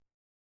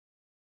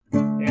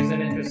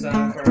do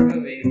some for a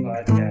movie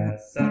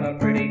podcast. Some are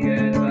pretty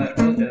good, but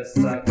we'll just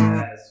suck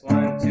ass.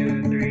 1,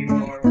 2, 3,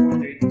 4, 4,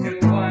 3, 2,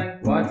 1.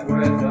 Watch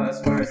with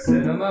us, we're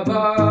Cinema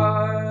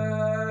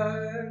Buns.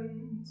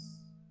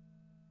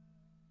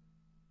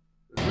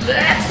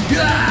 Let's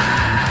go!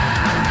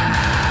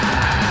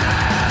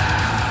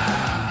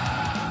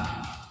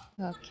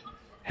 Okay.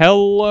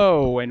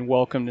 Hello and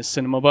welcome to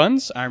Cinema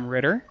Buns. I'm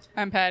Ritter.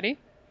 I'm Patty.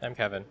 I'm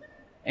Kevin.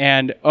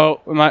 And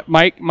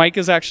Mike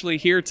is actually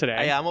here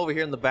today. Yeah, I'm over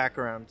here in the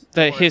background.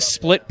 His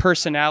split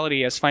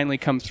personality has finally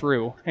come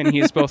through, and he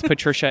is both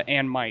Patricia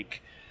and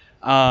Mike.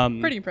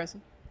 Pretty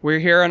impressive. We're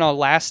here on our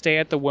last day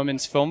at the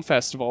Women's Film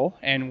Festival,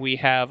 and we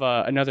have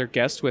another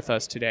guest with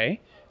us today.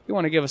 You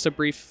want to give us a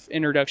brief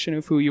introduction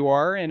of who you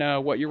are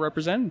and what you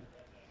represent?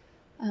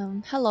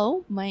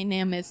 Hello, my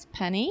name is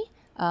Penny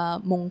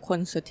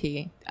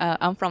Mongkolsutee.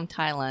 I'm from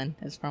Thailand.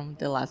 That's from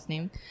the last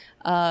name.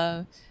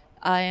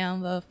 I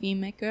am a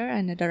filmmaker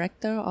and a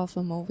director of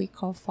a movie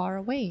called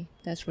Faraway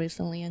that's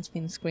recently has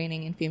been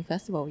screening in film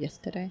festival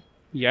yesterday.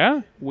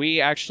 Yeah,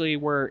 we actually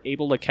were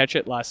able to catch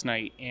it last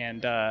night,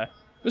 and it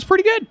was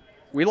pretty good.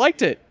 We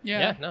liked it.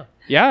 Yeah.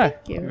 Yeah,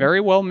 Thank you. very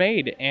well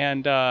made.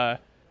 And I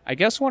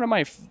guess one of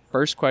my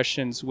first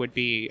questions would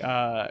be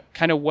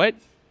kind of what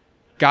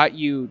got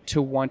you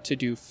to want to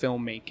do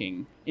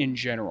filmmaking in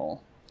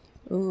general?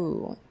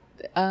 Ooh,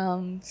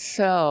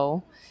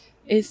 so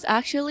it's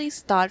actually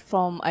start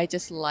from I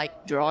just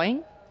like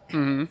drawing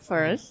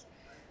first,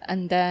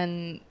 and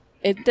then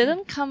it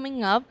didn't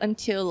coming up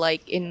until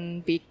like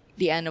in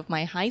the end of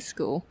my high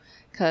school,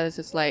 because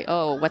it's like,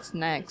 oh, what's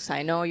next?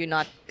 I know you're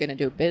not gonna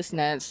do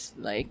business.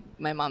 Like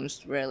my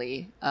mom's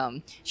really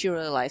she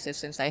realizes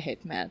since I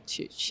hate math,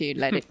 she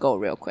let it go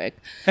real quick,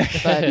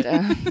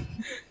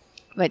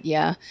 but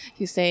yeah,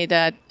 you say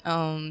that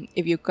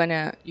if you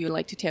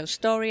like to tell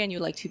story and you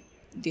like to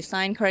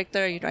design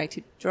character, you like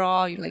to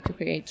draw, you like to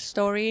create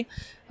story,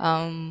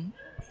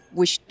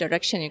 which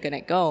direction you're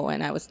gonna go.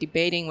 And I was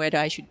debating whether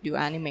I should do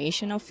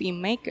animation or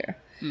filmmaker.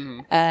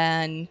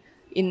 And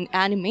in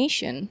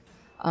animation,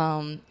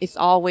 it's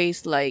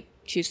always like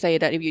she say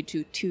that if you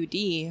do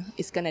 2D,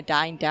 it's gonna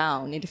die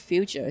down in the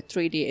future.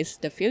 3D is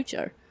the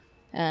future,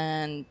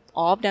 and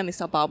all of them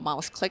is about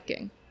mouse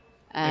clicking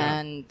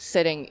and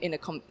sitting in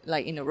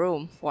a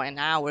room for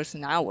hours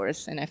and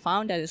hours. And I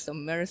found that it's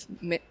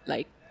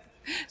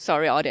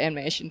sorry, all the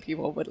animation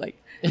people, but like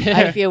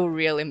I feel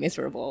really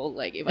miserable.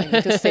 Like if I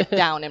need to sit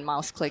down and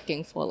mouse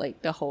clicking for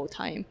like the whole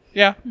time.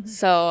 Yeah.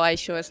 So I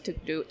chose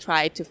to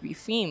try to be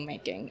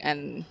filmmaking,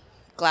 and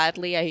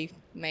gladly I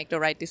make the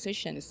right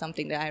decision. It's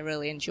something that I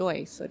really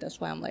enjoy. So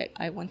that's why I'm like,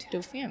 I want to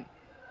do film.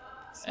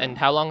 So, And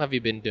how long have you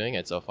been doing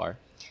it so far?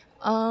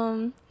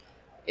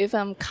 if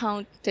I'm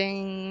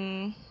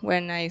counting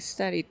when I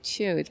studied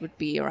too, it would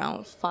be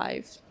around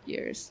 5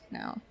 years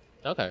now.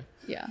 Okay.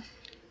 Yeah.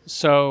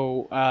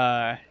 So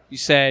you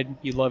said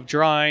you love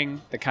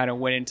drawing. That kind of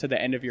went into the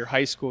end of your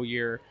high school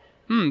year.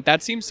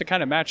 That seems to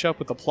kind of match up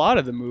with the plot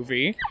of the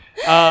movie.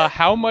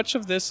 How much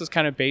of this is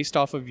kind of based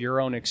off of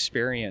your own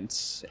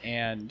experience,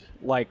 and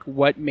like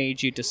what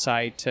made you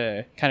decide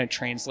to kind of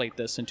translate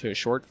this into a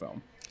short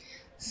film?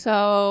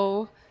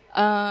 So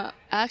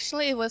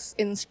actually it was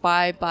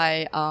inspired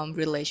by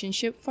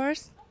relationship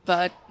first,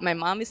 but my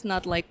mom is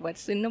not like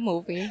what's in the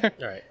movie. All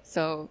right.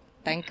 So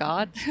thank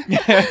God.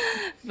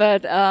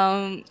 But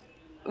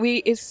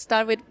it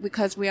started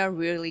because we are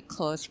really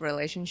close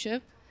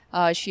relationship.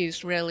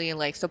 She's really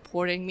like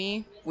supporting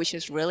me, which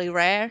is really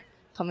rare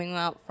coming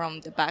out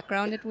from the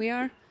background that we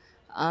are.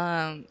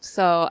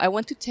 So I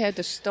want to tell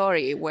the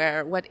story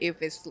where what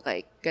if it's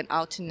like an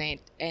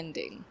alternate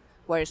ending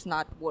where it's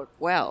not worked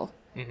well.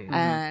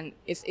 And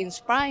it's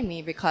inspired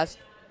me because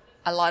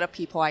a lot of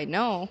people I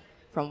know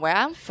from where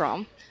I'm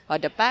from or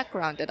the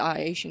background that are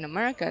Asian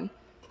American,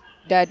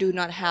 they do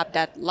not have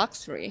that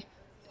luxury,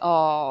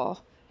 or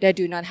they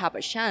do not have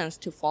a chance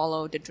to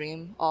follow the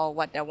dream or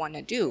what they want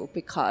to do,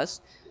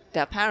 because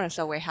their parents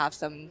always have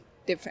some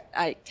different.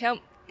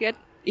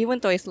 Even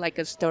though it's like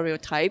a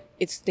stereotype,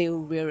 it's still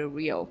really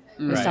real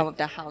in some of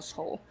the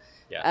household.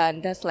 Yeah.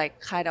 And that's like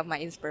kind of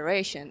my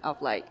inspiration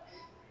of like,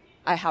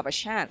 I have a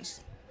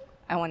chance.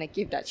 I want to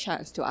give that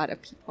chance to other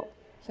people.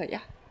 So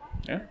yeah.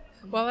 Yeah.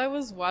 While I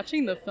was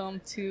watching the film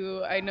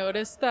too, I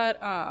noticed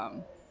that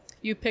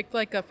you picked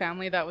like a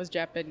family that was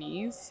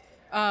Japanese.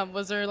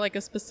 Was there like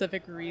a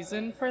specific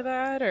reason for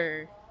that,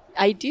 or?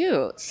 I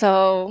do.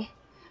 So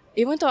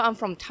even though I'm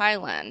from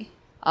Thailand,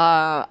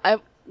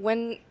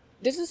 when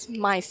this is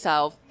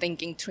myself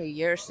thinking 3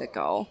 years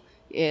ago,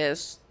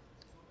 is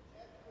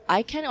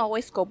I can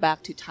always go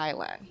back to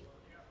Thailand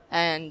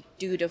and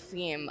do the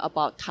film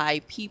about Thai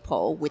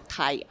people with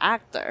Thai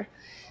actor,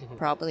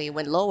 probably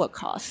with lower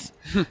cost.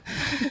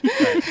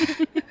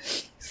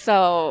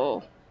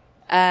 So,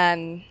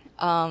 and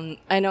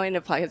I know in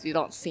the podcast you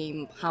don't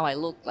see how I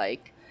look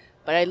like,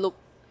 but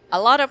a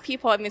lot of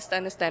people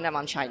misunderstand that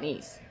I'm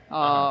Chinese.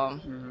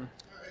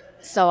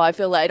 So I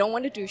feel like I don't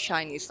want to do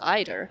Chinese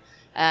either.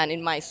 And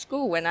in my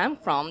school, when I'm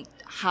from,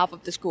 half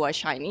of the school are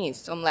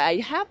Chinese. So I'm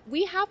like,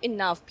 we have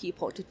enough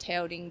people to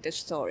telling the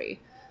story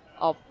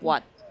of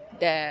what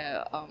they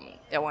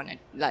want to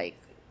like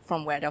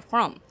from where they're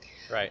from.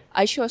 Right.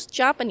 I chose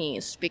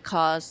Japanese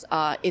because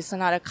it's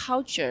another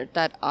culture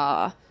that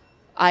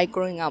I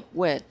growing up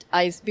with.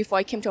 Before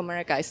I came to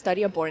America, I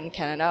studied abroad in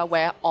Canada,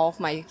 where all of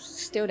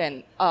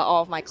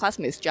my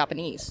classmates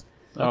Japanese.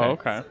 Oh,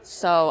 okay.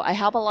 So I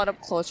have a lot of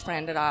close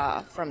friends that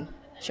are from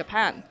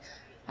Japan.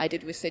 I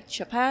did visit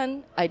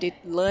Japan. I did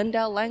learn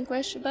their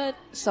language a bit.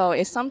 So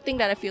it's something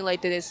that I feel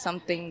like that is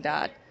something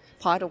that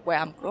part of where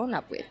I'm grown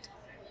up with.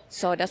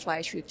 So that's why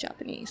I choose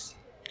Japanese.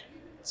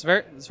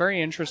 It's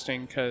very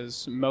interesting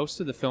because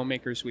most of the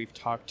filmmakers we've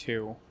talked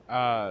to,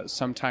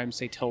 sometimes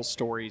they tell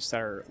stories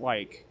that are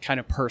like kind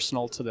of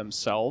personal to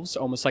themselves,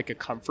 almost like a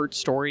comfort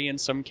story in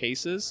some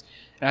cases.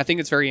 And I think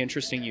it's very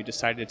interesting you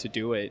decided to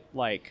do it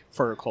like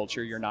for a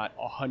culture you're not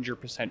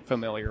 100%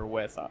 familiar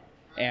with,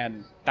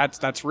 and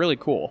that's really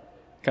cool.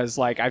 Because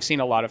like I've seen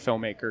a lot of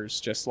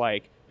filmmakers just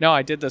like, no,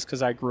 I did this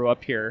because I grew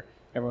up here.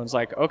 Everyone's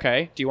like,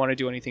 okay, do you want to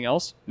do anything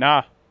else?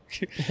 Nah,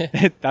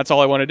 that's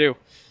all I want to do.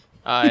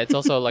 It's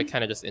also like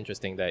kind of just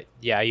interesting that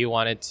you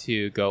wanted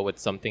to go with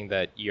something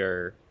that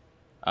you're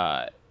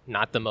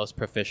not the most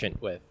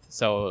proficient with,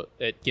 so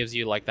it gives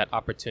you like that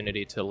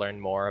opportunity to learn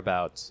more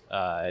about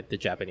the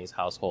Japanese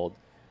household.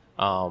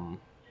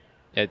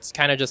 It's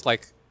kind of just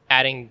like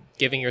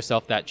giving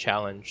yourself that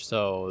challenge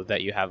so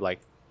that you have like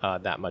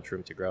that much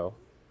room to grow.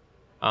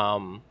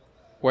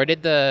 Where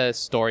did the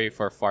story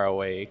for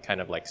Faraway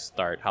kind of like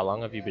start? How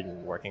long have you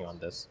been working on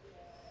this?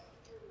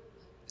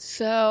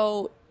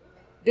 So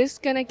this is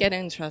gonna get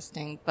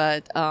interesting,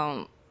 but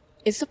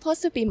it's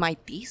supposed to be my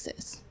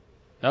thesis.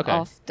 Okay.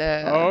 Of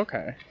the Oh,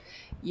 okay.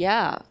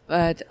 Yeah,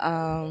 but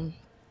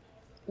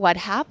what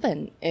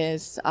happened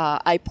is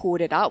I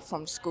pulled it out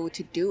from school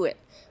to do it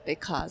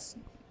because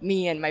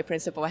me and my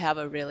principal have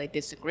a really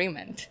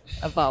disagreement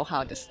about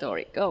how the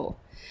story go.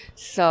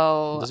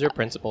 So does your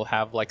principal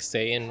have like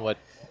say in what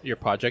your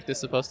project is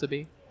supposed to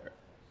be?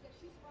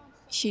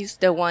 she's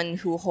the one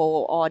who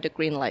hold all the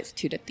green lights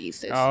to the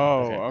thesis.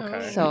 Oh, Okay.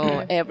 okay.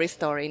 So every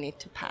story need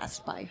to pass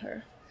by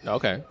her.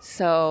 Okay.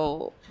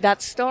 So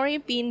that story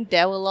being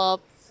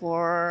developed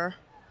for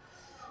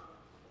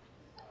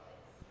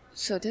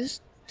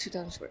this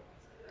 2000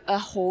 a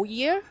whole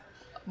year,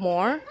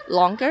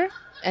 longer,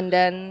 and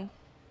then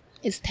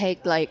it's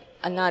take like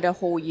another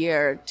whole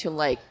year to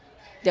like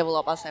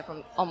develop aside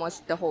from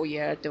almost the whole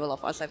year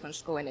develop aside from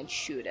school and then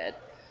shoot it.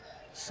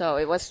 So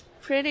it was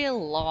pretty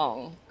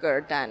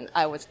longer than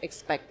I was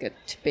expected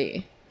to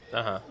be.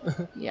 Uh-huh.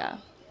 Yeah.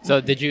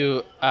 So did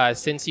you,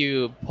 since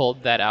you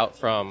pulled that out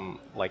from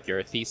like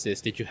your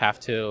thesis, did you have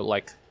to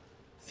like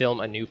film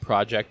a new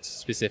project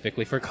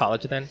specifically for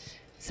college then?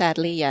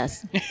 Sadly,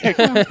 yes.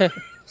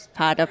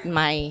 Part of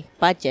my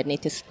budget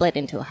need to split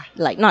into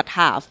like not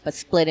half, but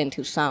split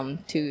into some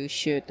to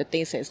shoot the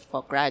thesis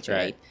for graduate.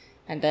 Right.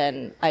 And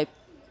then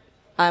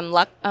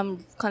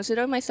I'm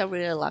consider myself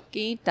really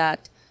lucky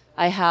that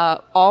I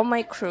have all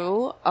my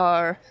crew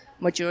are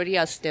majority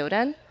are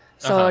student,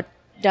 so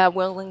they're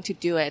willing to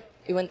do it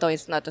even though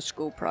it's not a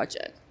school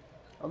project.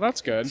 Oh,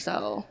 that's good.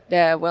 So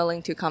they're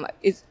willing to come.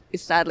 It's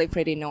sadly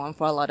pretty known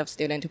for a lot of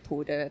students to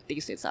pull the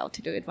thesis out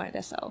to do it by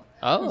themselves.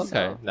 Oh, okay.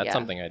 So, That's yeah.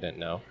 something I didn't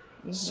know.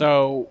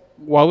 So,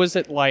 what was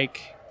it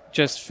like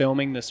just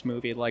filming this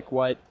movie? Like,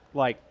 what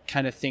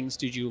kind of things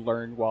did you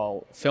learn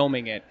while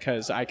filming it?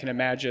 Because I can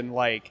imagine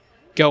like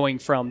going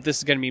from this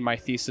is going to be my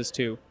thesis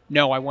to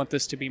no, I want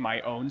this to be my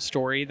own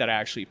story that I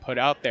actually put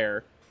out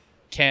there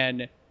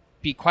can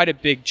be quite a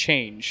big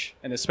change,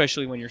 and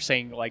especially when you're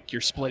saying like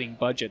you're splitting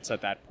budgets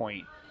at that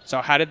point. So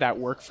how did that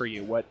work for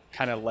you? What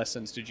kind of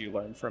lessons did you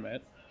learn from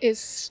it?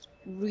 It's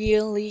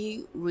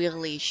really,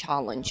 really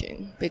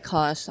challenging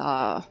because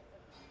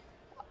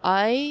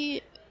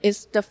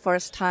it's the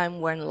first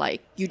time when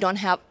like you don't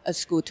have a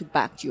school to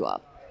back you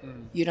up.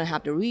 You don't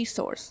have the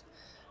resource.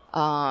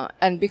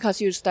 And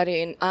because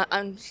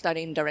I'm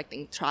studying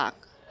directing track,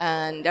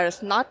 and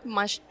there's not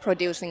much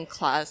producing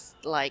class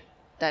like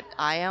that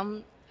I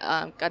am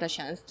got a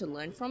chance to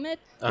learn from it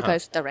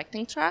because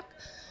directing track.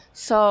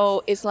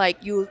 So it's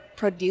like you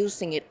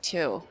producing it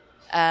too,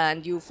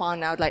 and you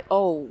found out like,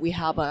 oh,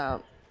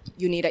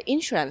 you need an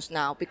insurance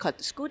now because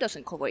the school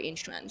doesn't cover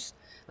insurance.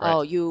 Right.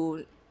 Oh,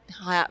 you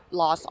have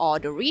lost all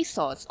the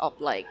resource of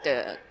like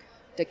the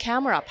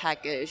camera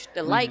package,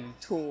 the light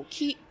tool,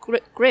 key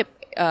grip,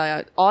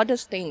 all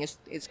this thing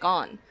is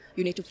gone.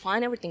 You need to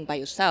find everything by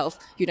yourself.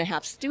 You don't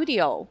have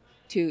studio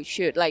to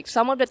shoot. Like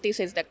some of the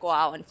thesis that go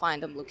out and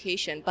find them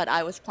location, but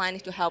I was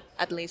planning to help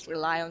at least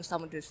rely on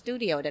some of the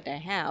studio that I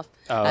have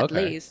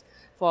least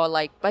for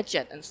like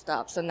budget and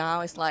stuff. So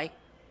now it's like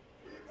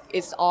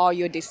it's all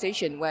your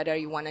decision whether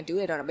you want to do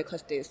it or not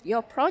because this is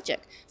your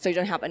project. So you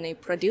don't have any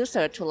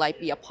producer to like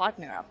be a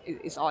partner of.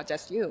 It's all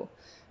just you.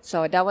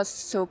 So that was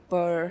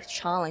super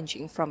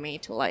challenging for me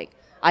to like.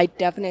 I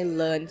definitely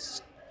learned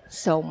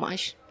so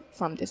much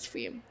from this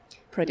film,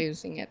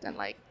 producing it, and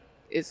like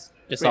it's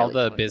Just really all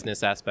the fun.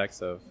 business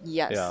aspects of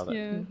Yes. yeah,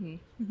 that-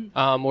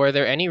 Yeah. Were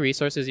there any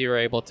resources you were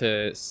able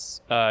to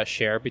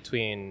share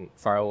between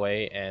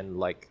Faraway and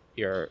like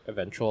your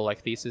eventual like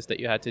thesis that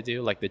you had to do?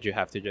 Like, did you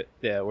have to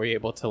were you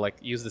able to like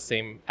use the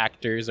same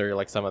actors or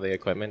like some of the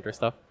equipment or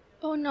stuff?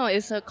 Oh no,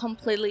 it's a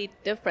completely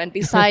different.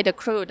 Beside the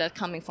crew that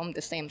coming from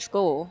the same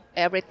school,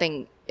 everything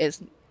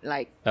is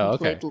like Oh,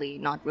 okay. completely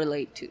not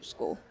related to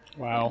school.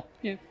 Wow.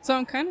 Yeah. So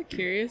I'm kind of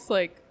curious.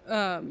 Like,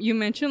 you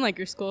mentioned like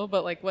your school,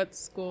 but like, what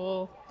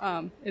school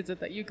is it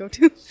that you go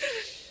to?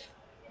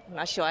 I'm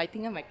not sure. I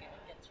think I might get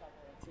trouble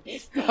into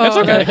this. That's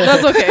okay.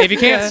 That's okay. If you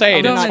can't say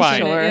it, Don't it's mention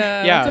fine. it. Sure.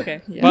 Yeah, it's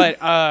okay. Yeah.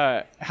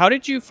 But how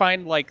did you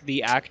find like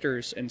the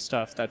actors and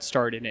stuff that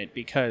starred in it?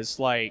 Because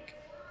like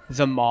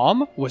the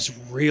mom was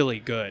really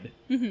good.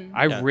 Mm-hmm.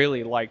 I Yeah.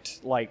 really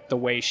liked like the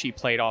way she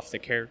played off the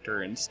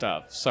character and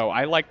stuff. So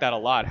I liked that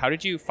a lot. How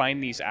did you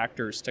find these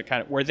actors to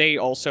kind of were they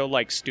also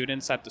like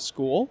students at the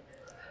school?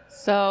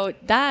 So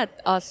that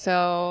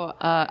also,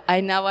 I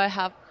never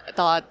have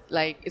thought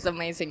like it's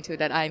amazing too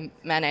that I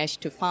managed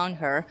to find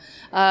her.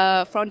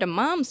 From the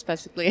mom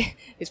specifically,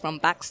 is from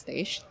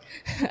backstage.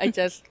 I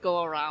just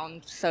go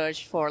around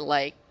search for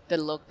like the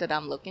look that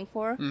I'm looking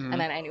for, and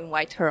then I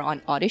invite her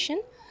on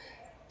audition.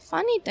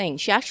 Funny thing,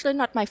 she actually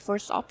not my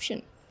first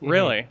option.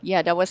 Really?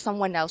 Yeah, there was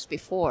someone else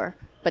before,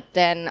 but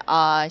then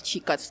she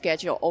got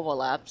schedule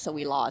overlap, so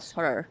we lost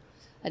her.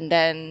 And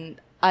then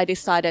I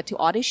decided to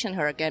audition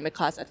her again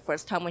because at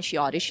first time when she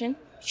auditioned,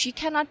 she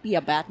cannot be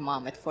a bad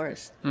mom at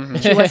 1st.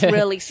 She was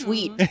really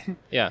sweet.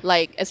 Yeah.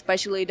 Like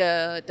especially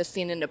the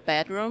scene in the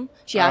bedroom,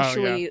 she Oh,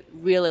 actually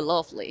really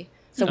lovely.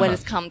 So when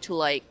it's come to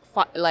like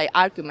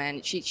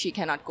argument, she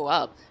cannot go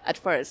up at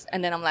first,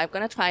 and then I'm like, I'm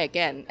gonna try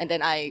again, and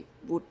then I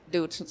would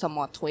do some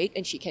more tweak,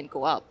 and she can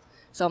go up.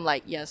 So I'm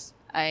like, yes,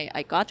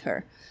 I got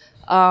her.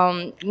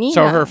 Nina,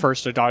 So her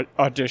first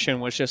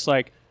audition was just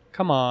like,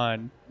 come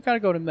on, you gotta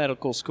go to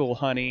medical school,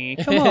 honey.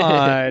 Come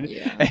on.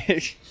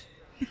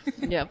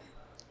 Yep.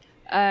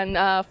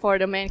 And for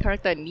the main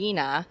character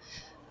Nina,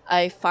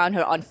 I found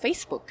her on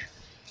Facebook.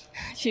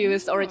 She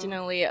was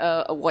originally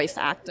a voice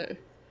actor.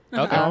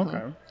 Okay. Oh,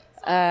 okay.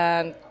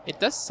 And It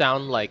does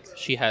sound like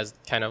she has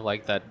kind of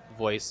like that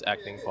voice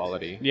acting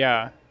quality.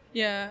 Yeah.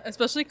 Yeah,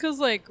 especially because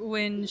like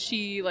when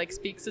she like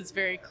speaks, it's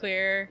very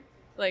clear.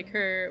 Like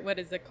her, what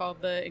is it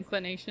called? The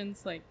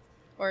inclinations, like,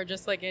 or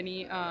just like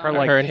any. Her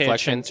like Her pitch and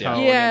inflections, yeah.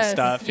 tone Yes, and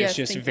stuff yes, is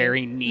just thank you.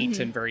 very neat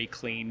and very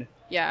clean.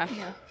 yeah.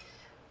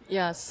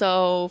 yeah,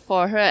 so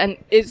for her, and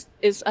it's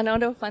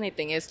another funny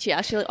thing is she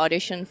actually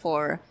auditioned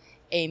for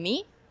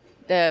Amy,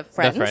 the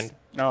friend. The friend.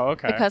 Oh,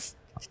 okay. Because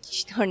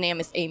her name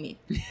is Amy.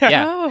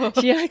 Yeah.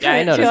 Oh. She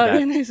I noticed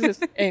that.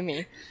 auditioned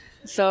Amy.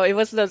 So it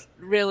was the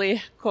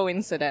really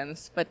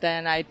coincidence. But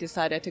then I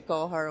decided to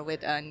go her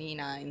with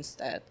Nina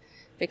instead.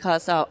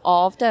 Because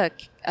all of the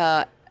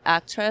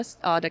actress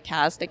or the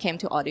cast that came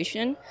to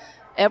audition,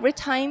 every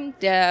time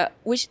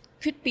which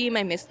could be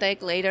my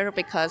mistake later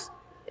because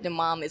the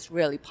mom is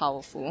really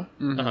powerful.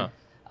 Uh-huh.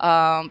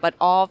 But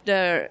all of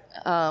the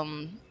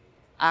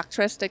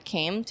actress that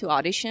came to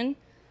audition,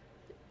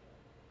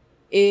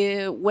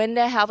 when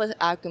they have an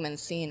argument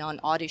scene on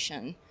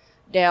audition,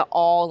 they're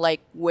all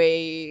like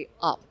way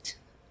up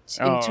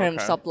in Oh,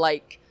 terms okay. of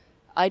like,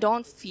 I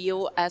don't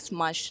feel as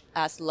much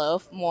as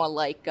love, more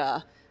like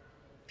a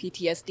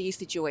PTSD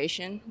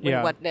situation with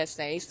Yeah. what they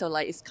say. So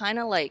like, it's kind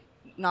of like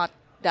not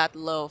that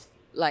love,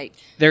 like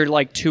They're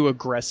like too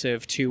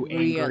aggressive, too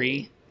angry.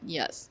 really.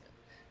 Yes.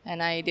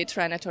 And I did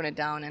try to tone it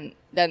down. And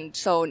then,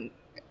 so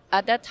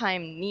at that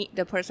time,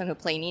 the person who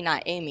played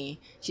Nina, Amy,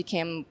 she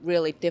came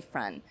really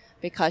different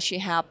because she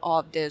had all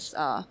of this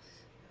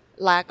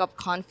lack of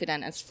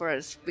confidence at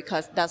first,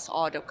 because that's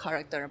all the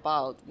character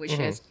about, which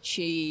is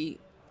she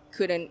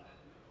couldn't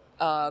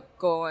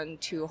go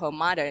into her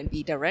mother and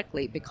be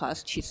directly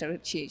because she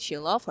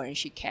loved her and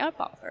she cared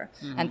about her.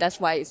 And that's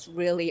why it's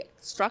really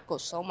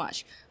struggled so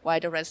much. Why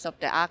the rest of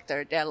the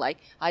actor, they're like,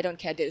 I don't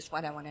care, this is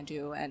what I want to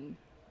do. And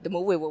the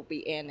movie will be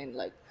in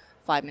like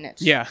 5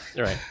 minutes. Yeah.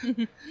 Right.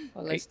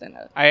 Or less than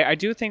that. I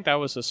do think that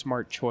was a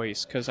smart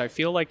choice because I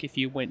feel like if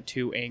you went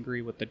too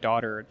angry with the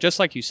daughter, just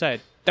like you said,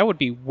 that would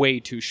be way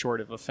too short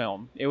of a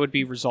film. It would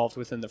be resolved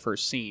within the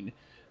first scene.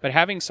 But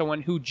having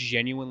someone who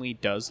genuinely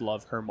does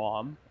love her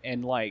mom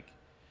and like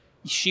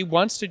she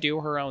wants to do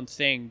her own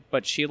thing,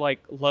 but she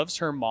like loves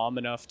her mom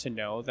enough to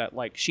know that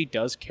like she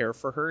does care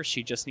for her.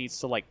 She just needs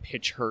to like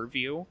pitch her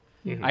view.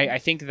 I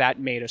think that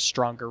made a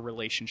stronger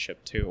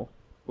relationship too,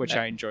 which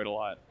I enjoyed a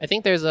lot. I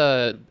think there's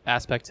a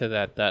aspect to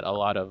that a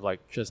lot of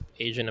like just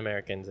Asian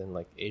Americans and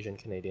like Asian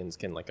Canadians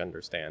can like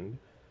understand.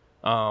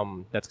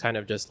 That's kind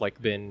of just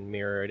like been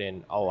mirrored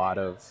in a lot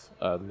of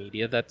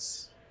media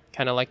that's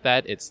kind of like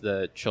that. It's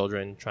the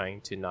children trying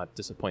to not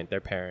disappoint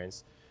their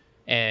parents,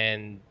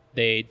 and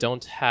they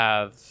don't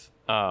have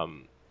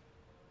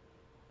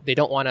they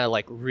don't want to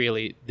like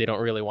really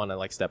want to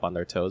like step on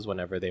their toes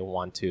whenever they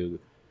want to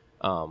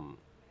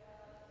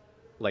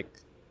like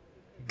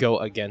go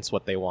against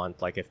what they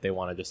want, like if they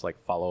want to just like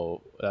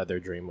follow their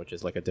dream, which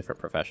is like a different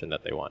profession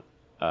that they want,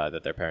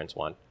 that their parents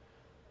want.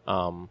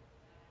 But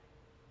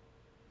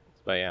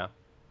yeah.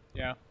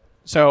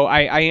 So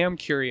I am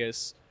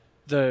curious,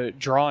 the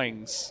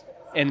drawings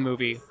in the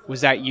movie,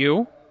 was that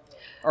you?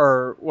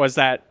 or was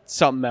that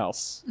something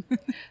else?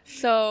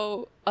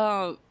 So,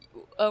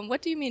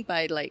 what do you mean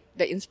by like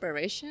the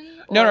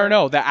inspiration?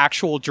 No. The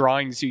actual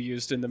drawings you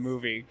used in the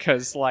movie,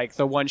 because like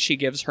the one she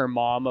gives her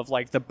mom of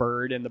like the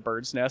bird and the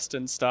bird's nest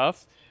and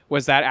stuff.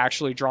 Was that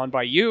actually drawn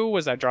by you?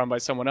 Was that drawn by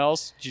someone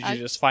else? Did you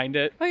just find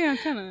it? Oh yeah, I'm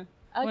kind of.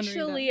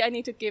 Actually, I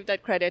need to give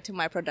that credit to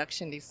my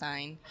production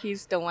design.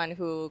 He's the one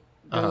who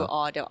do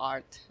all the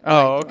art.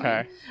 Oh,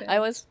 like,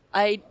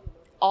 okay.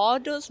 All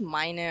those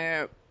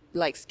minor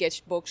like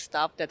sketchbook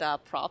stuff that are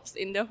props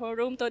in the whole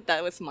room, though,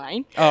 that was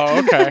mine. Oh,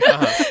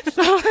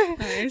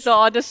 okay. So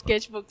all the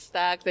sketchbook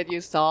stacks that you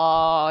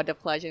saw, the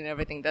plush and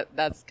everything,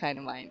 that's kind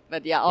of mine.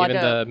 But yeah, all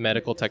Even the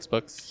medical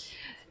textbooks.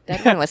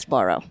 that one was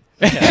borrowed.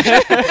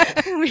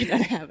 We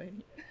don't have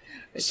any.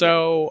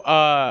 So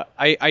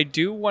I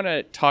do want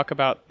to talk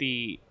about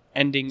the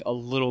ending a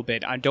little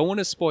bit. I don't want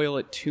to spoil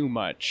it too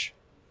much,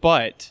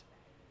 but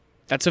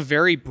that's a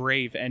very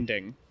brave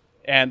ending.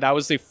 And that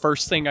was the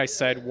first thing I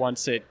said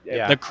once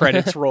the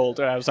credits rolled.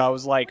 And I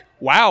was like,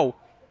 wow,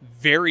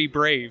 very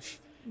brave.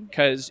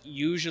 Because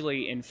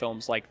usually in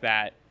films like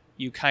that,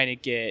 you kind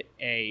of get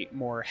a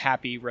more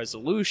happy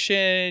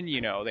resolution.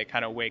 You know, they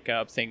kind of wake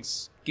up,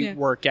 things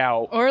work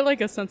out. Or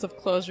like a sense of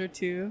closure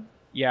too.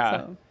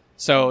 Yeah.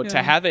 So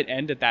to have it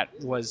end at that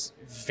was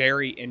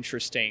very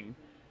interesting.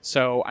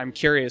 So I'm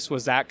curious,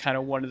 was that kind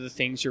of one of the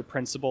things your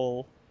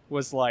principal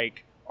was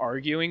like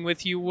arguing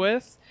with you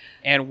with?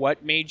 And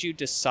what made you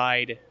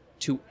decide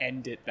to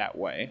end it that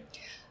way?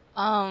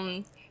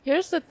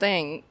 Here's the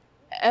thing.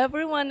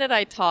 Everyone that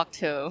I talk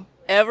to,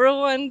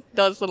 everyone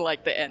doesn't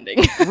like the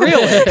ending.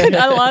 Really?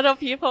 A lot of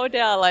people, they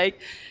are like,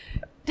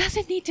 does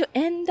it need to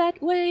end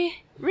that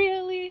way?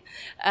 Really?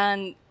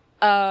 And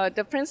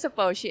the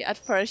principal, at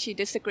first she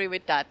disagreed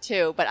with that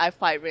too, but I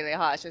fight really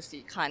hard, so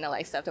she kind of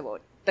like acceptable.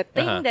 The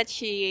thing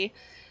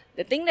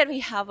that we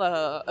have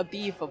a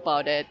beef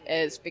about it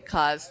is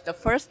because the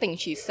first thing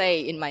she say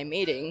in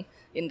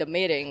the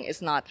meeting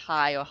is not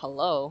hi or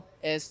hello,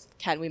 is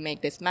can we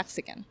make this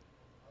Mexican?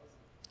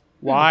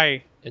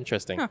 Why?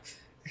 Interesting. Huh.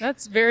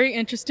 That's very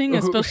interesting,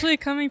 especially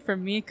coming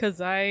from me because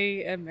I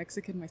am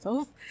Mexican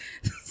myself.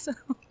 So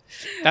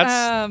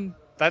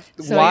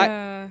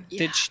why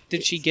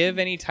did she give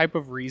any type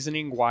of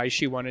reasoning why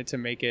she wanted to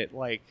make it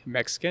like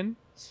Mexican?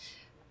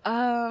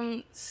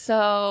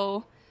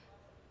 So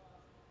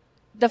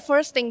the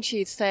first thing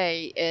she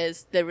say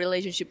is the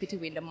relationship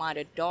between the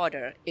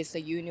mother-daughter is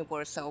a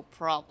universal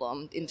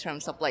problem in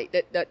terms of like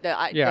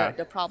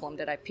the problem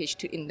that I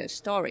pitched in the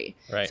story.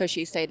 Right. So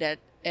she said that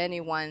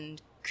anyone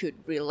could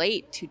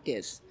relate to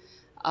this.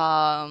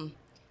 I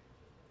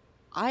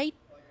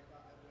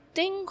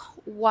think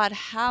what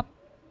happened.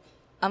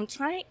 I'm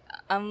trying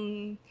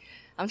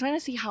to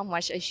see how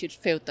much I should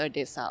filter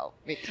this out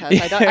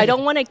because I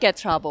don't want to get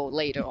trouble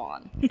later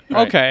on.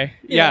 Right. Okay.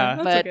 Yeah.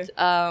 That's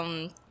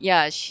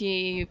But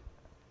she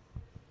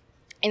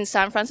in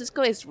San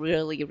Francisco is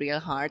really real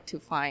hard to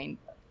find.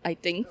 I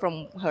think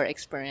from her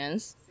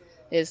experience,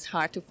 it's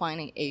hard to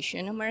find an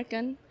Asian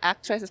American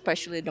actress,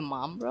 especially the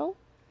mom role.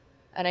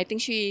 And I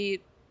think she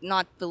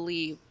not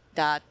believe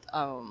that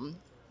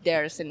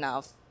there's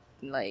enough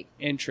like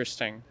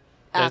Interesting.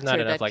 There's not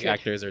enough like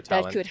actors or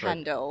talent that could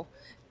handle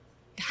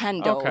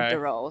the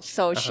role.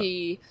 So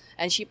she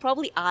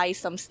probably eyes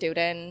some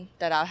student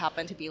that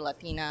happen to be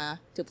Latina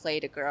to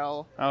play the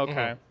girl.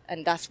 Okay.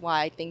 And that's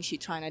why I think she's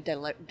trying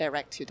to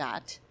direct to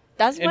that.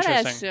 That's what I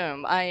Interesting.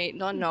 assume. I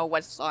don't know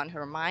what's on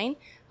her mind.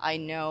 I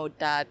know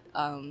that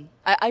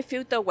I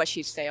filter what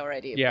she say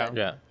already. Yeah. But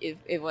Yeah.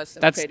 It was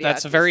That's a pretty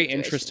very situation.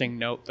 interesting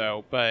note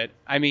though. But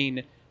I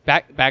mean,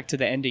 back to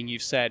the ending.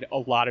 You've said a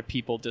lot of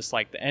people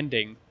dislike the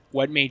ending.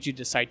 What made you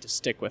decide to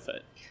stick with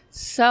it?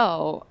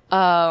 So,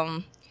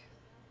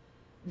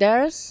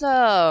 there's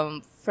a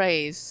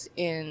phrase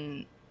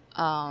in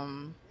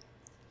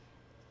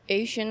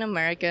Asian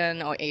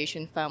American or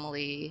Asian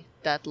family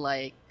that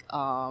like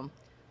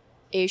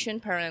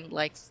Asian parent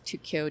likes to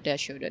kill their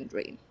children's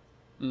dream.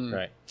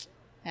 Right.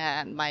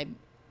 And my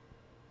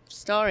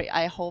story,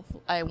 I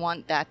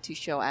want that to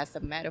show as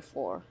a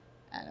metaphor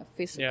and a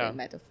physical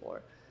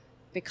metaphor,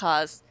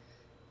 because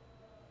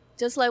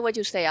just like what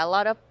you say, a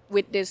lot of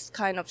with this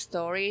kind of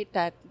story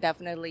that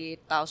definitely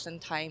 1,000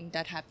 times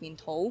that have been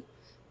told,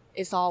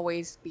 it's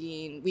always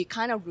been we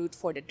kind of root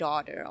for the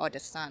daughter or the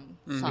son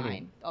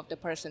side of the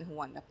person who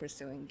want a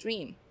pursuing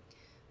dream,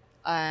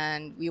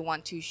 and we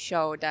want to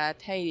show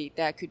that hey,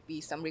 there could be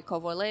some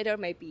recovery later.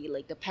 Maybe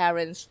like the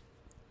parents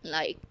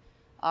like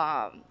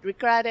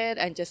regret it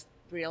and just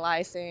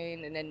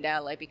realizing, and then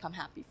they'll like become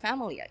happy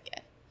family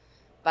again.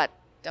 But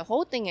the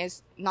whole thing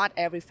is not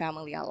every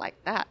family are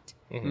like that.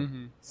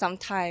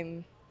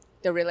 Sometimes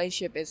the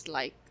relationship is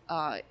like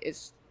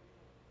is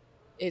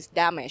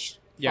damaged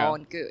for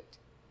own good,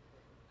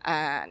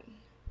 and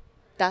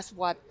that's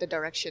what the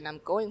direction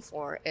I'm going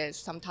for is.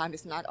 Sometimes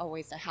it's not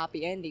always a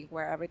happy ending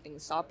where everything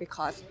is solved,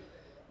 because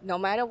no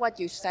matter what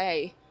you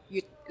say,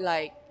 you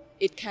like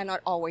it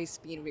cannot always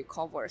be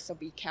recovered. So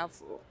be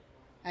careful.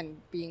 and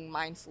being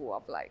mindful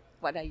of like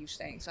what are you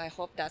saying. So I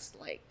hope that's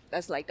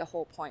like the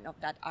whole point of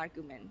that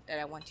argument that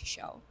I want to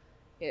show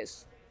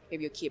is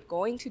if you keep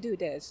going to do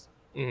this,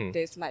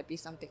 this might be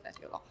something that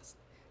you lost.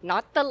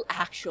 Not the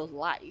actual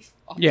life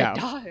of the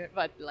daughter,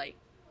 but like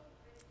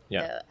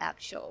the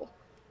actual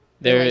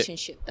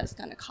relationship that's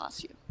gonna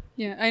cost you.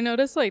 Yeah, I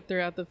noticed like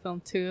throughout the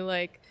film too,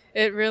 like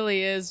it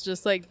really is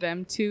just like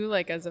them two,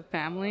 like as a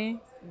family,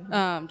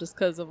 just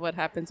because of what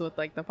happens with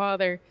like the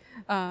father.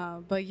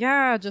 But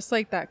yeah, just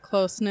like that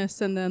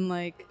closeness, and then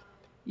like,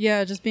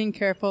 yeah, just being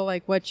careful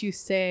like what you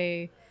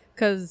say,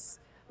 because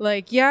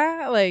like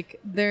like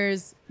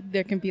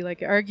there can be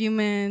like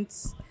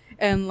arguments,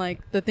 and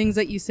like the things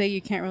that you say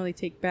you can't really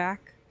take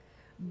back.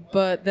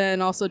 But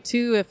then also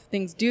too, if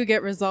things do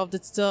get resolved,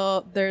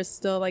 there's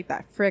still like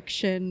that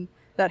friction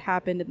that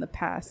happened in the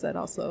past that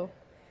also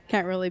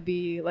can't really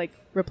be like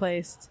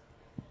replaced.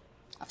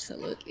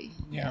 Absolutely.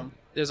 Yeah.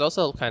 There's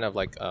also kind of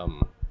like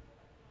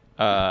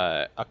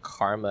a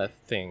karma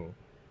thing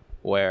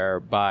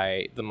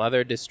whereby the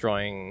mother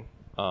destroying,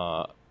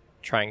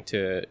 trying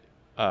to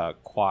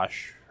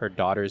quash her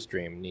daughter's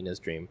dream, Nina's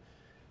dream.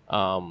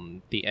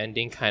 The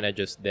ending kind of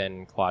just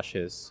then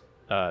quashes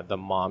the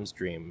mom's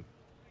dream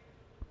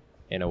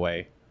in a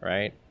way,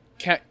 right?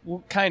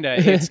 Kind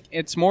of.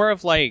 It's more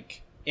of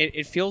like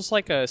it feels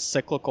like a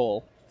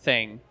cyclical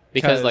thing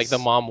because like the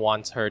mom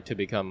wants her to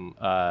become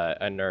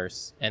a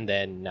nurse, and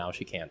then now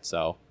she can't.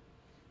 So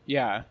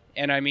yeah,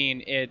 and I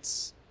mean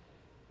it's.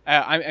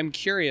 I'm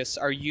curious.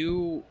 Are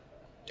you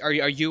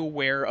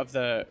aware of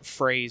the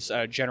phrase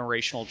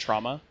generational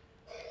trauma?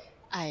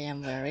 I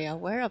am very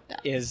aware of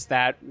that. Is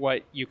that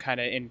what you kind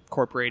of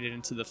incorporated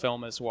into the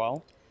film as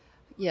well?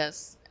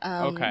 Yes.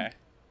 Okay.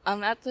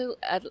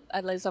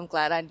 At least I'm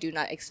glad I do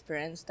not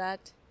experience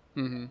that.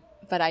 Mm-hmm.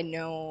 But I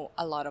know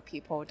a lot of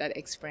people that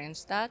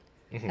experience that.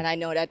 Mm-hmm. And I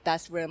know that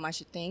that's very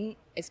much a thing,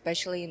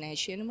 especially in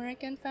Asian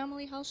American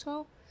family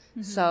household.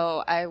 Mm-hmm.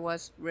 So I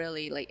was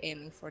really like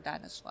aiming for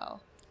that as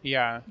well.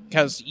 Yeah,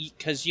 because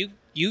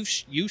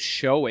you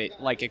show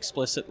it like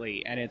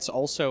explicitly, and it's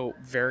also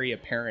very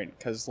apparent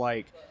because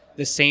like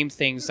the same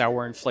things that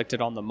were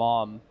inflicted on the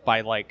mom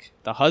by like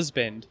the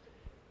husband,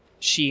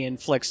 she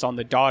inflicts on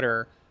the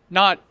daughter,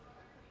 not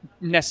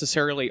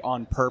necessarily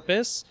on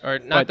purpose, or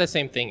not the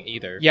same thing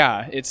either.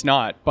 Yeah, it's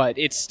not, but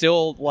it's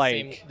still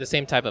like the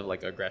same type of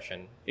like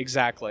aggression.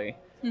 Exactly,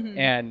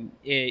 and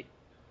it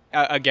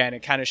again,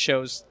 it kind of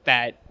shows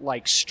that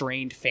like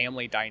strained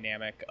family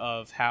dynamic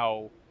of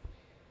how.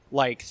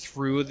 Like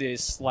through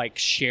this like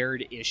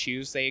shared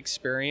issues they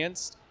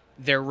experienced,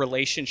 their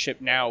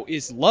relationship now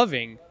is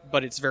loving,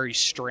 but it's very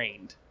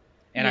strained.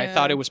 And I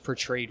thought it was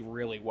portrayed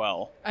really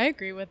well. I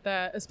agree with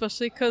that,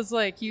 especially because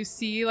like you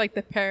see like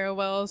the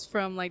parallels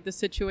from like the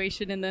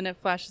situation, and then it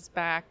flashes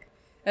back,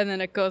 and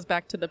then it goes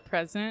back to the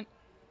present.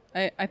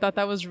 I thought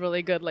that was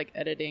really good, like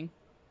editing.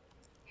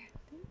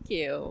 Thank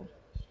you.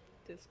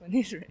 This one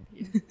is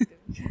ready.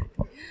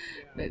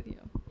 Video.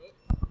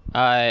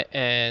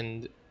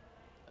 And.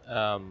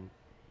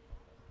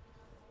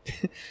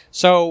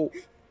 So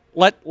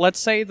let's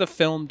say the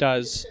film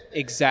does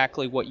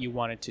exactly what you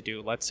want it to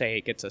do. Let's say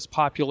it gets as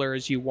popular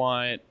as you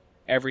want,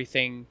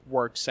 everything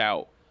works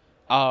out.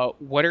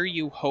 What are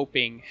you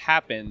hoping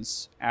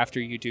happens after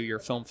you do your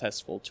film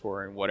festival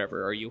tour and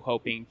whatever? Are you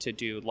hoping to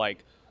do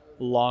like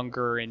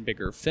longer and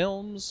bigger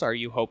films? Are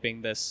you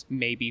hoping this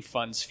maybe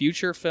funds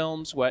future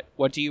films?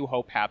 What do you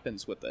hope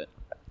happens with it?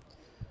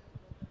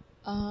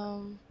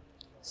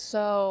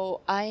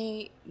 So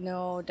I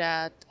know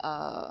that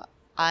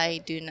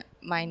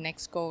my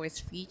next goal is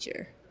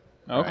feature.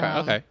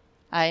 Okay.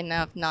 I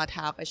have not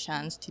have a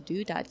chance to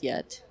do that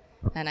yet,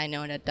 and I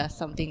know that that's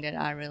something that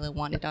I really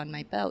wanted on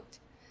my belt.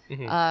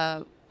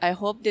 Mm-hmm. I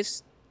hope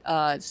this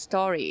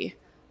story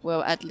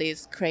will at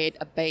least create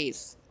a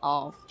base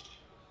of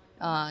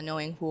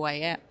knowing who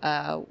I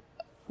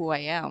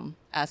am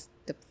as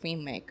the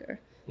filmmaker.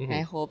 Mm-hmm. And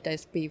I hope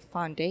that's be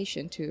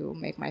foundation to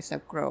make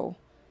myself grow.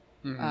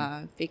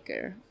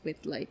 Bigger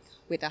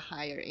with a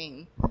higher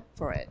aim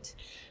for it.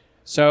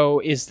 So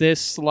is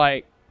this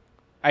like,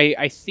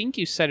 I think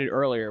you said it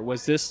earlier,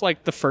 was this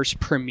like the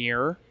first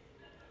premiere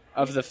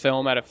of the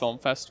film at a film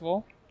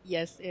festival?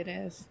 Yes, it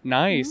is.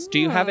 Nice. Do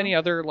you have any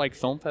other like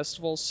film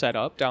festivals set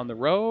up down the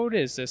road?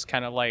 Is this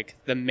kind of like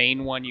the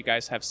main one you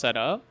guys have set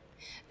up?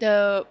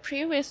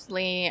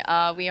 Previously,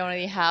 we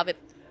already have it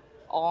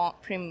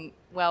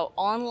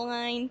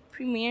online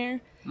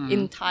premiere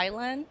in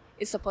Thailand.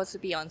 It's supposed to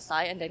be on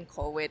site, and then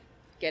COVID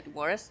get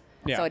worse.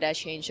 Yeah. So they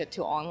changed it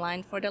to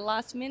online for the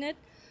last minute.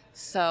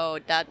 So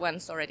that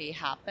one's already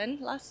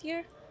happened last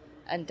year.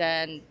 And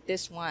then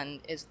this one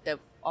is the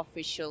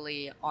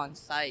officially on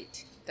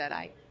site that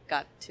I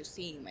got to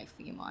see my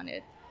film on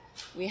it.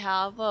 We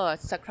have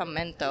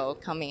Sacramento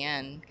coming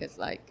in because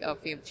like a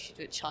film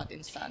shot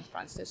in San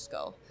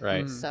Francisco.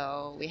 Right.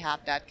 So we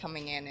have that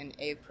coming in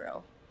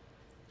April.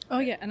 Oh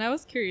yeah, and I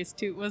was curious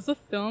too. Was the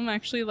film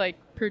actually like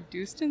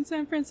produced in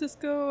San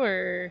Francisco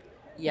or?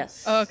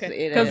 Yes. Oh,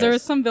 okay. Because there were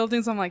some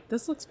buildings I'm like,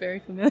 this looks very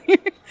familiar.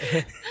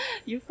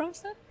 You from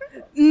San Fran?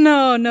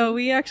 No.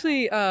 We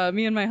actually,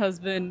 me and my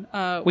husband,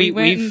 we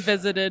went and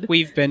visited.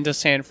 We've been to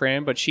San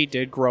Fran, but she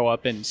did grow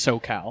up in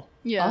SoCal.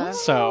 Yeah.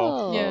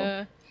 So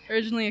Yeah.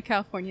 Originally a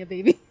California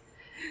baby.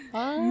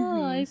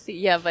 Oh, I see.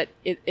 Yeah, but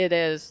it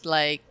is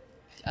like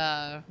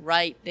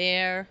right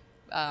there,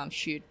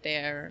 shoot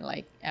there,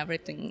 like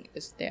everything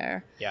is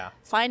there. Yeah.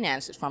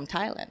 Finance is from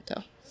Thailand,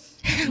 though.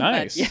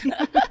 nice.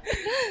 Yeah.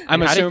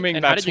 I'm assuming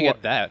how that's did you what.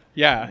 get that?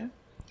 Yeah.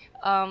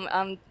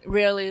 I'm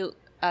really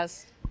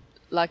as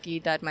lucky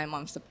that my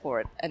mom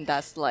support, and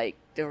that's like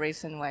the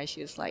reason why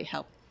she's like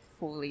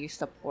helpfully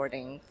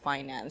supporting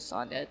finance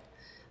on it.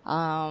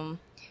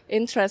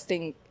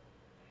 Interesting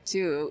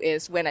too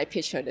is when I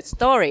pitched her the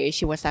story,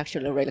 she was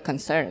actually really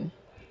concerned.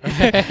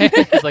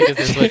 It's like, is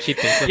this what she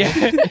thinks of me?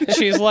 Yeah.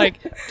 She's like,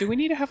 do we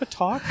need to have a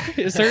talk?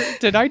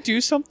 Did I do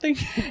something?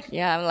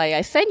 Yeah, I'm like,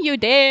 I sent you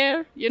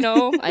there,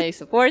 I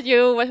support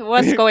you.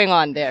 What's going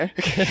on there?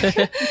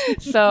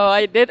 So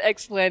I did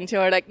explain to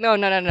her, like, no.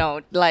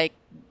 Like,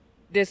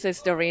 this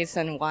is the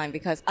reason why,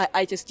 because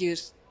I just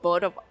used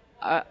both of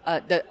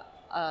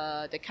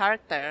the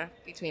character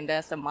between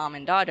the mom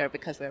and daughter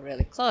because we're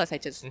really close. I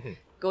just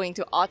going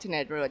to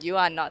alternate route. You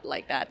are not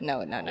like that.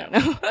 No.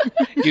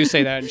 You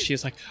say that, and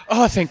she's like,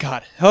 oh, thank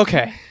God.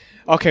 Okay,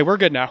 we're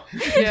good now.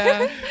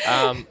 Yeah.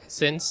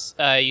 Since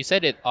you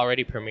said it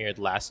already premiered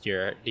last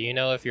year, do you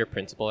know if your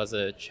principal has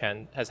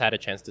had a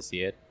chance to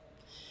see it?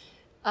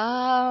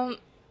 I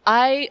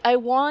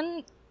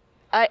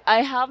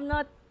have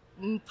not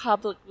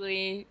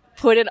publicly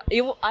put it.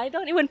 I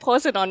don't even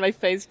post it on my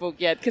Facebook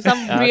yet because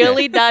I'm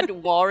really that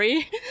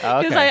worried.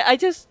 Because I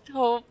just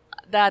hope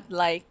that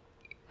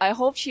I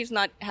hope she's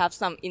not have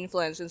some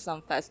influence in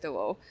some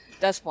festival.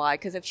 That's why,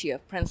 because if she's a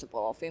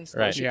principal of film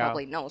school, she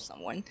probably knows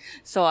someone.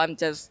 So I'm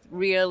just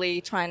really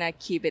trying to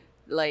keep it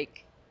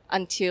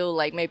until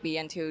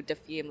the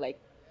film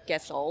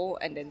gets old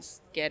and then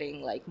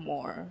getting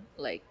more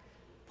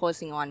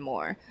posting on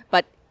more.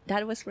 But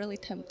that was really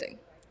tempting.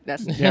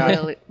 That's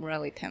really,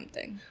 really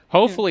tempting.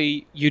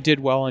 Hopefully you did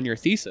well on your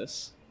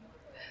thesis.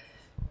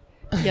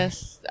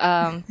 Yes.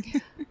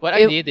 What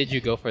idea did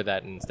you go for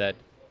that instead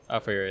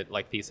for your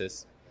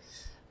thesis?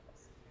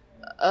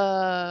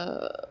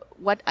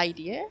 What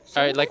idea?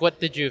 All right, what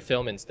did you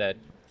film instead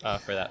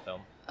for that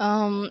film?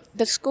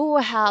 The school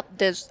have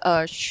this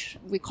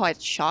we call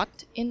it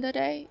shot in the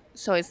day.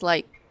 So it's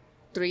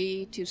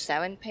 3 to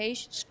 7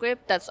 page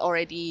script that's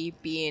already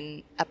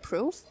been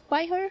approved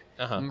by her.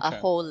 A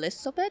whole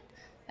list of it,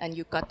 and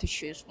you got to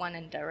choose one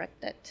and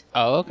direct it.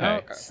 Oh,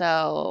 okay.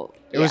 So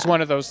it was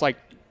one of those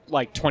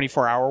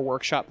 24-hour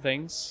workshop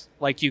things.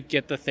 You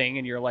get the thing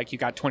and you're you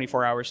got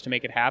 24 hours to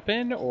make it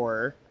happen,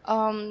 or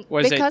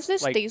because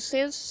this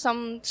thesis,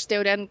 some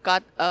student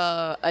got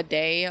a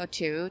day or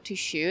two to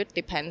shoot,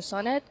 depends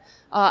on it.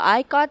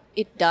 I got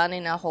it done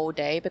in a whole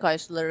day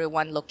because literally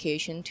one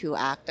location, 2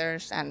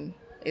 actors, and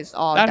it's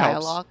all that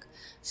dialogue. Helps.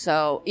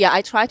 So yeah,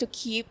 I try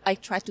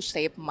to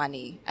save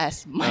money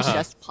as much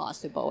as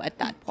possible at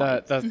that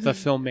point. The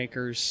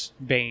filmmaker's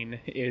bane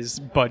is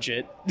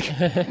budget.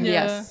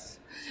 Yes.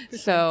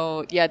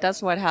 So yeah,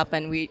 that's what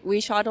happened. We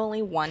shot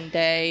only one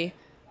day.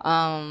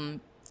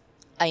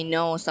 I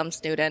know some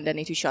students that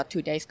need to shot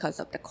 2 days because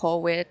of the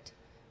COVID.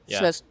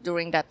 Yeah. So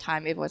during that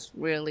time, it was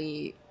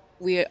really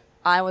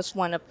I was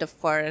one of the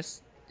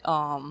first.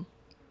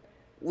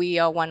 We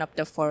are one of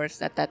the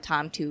first at that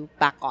time to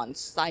back on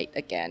site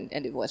again,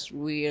 and it was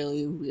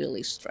really,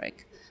 really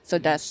strict. So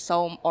there's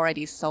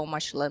already so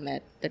much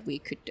limit that we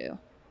could do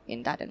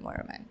in that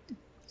environment.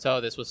 So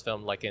this was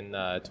filmed in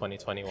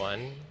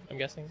 2021, I'm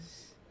guessing?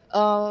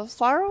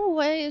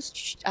 Faraway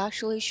is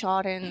actually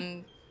shot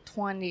in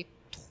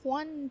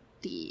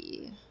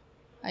 2020,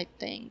 I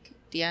think,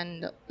 the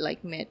end,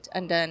 mid,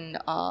 and then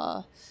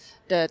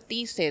the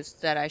thesis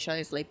that I shot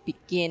is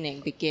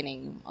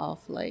beginning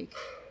of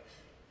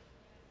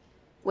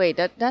Wait,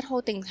 that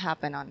whole thing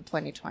happened on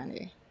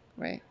 2020,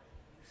 right?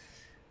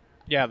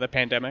 Yeah, the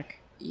pandemic.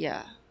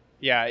 Yeah.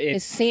 Yeah,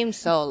 it seems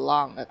so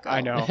long ago.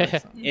 I know.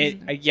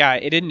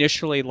 It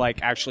initially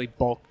actually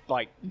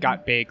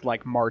got big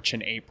March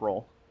and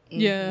April.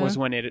 Yeah. Was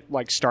when it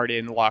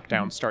started and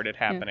lockdown started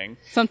happening.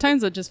 Yeah.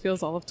 Sometimes it just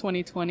feels all of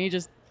 2020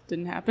 just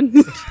didn't happen.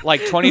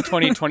 2020,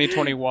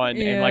 2021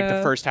 and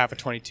the first half of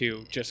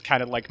 22 just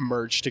kind of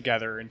merged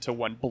together into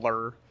one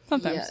blur.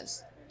 Sometimes.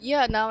 Yes.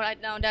 Yeah, now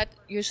that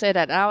you say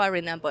that, now I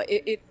remember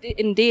it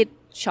indeed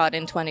shot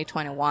in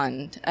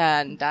 2021,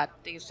 and that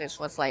thesis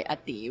was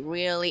at the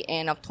really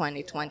end of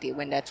 2020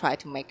 when they tried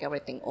to make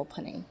everything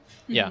opening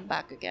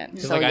back again.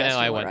 So yes,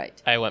 you were right.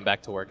 I went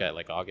back to work at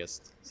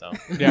August, so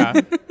yeah.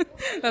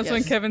 That's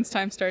when Kevin's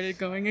time started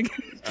going again.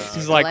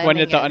 He's when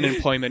did the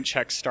unemployment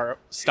check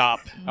stop?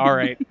 All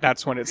right,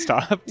 that's when it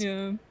stopped.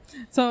 Yeah.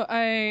 So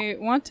I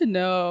want to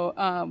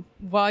know,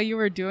 while you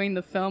were doing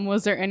the film,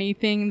 was there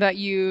anything that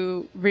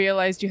you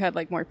realized you had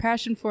more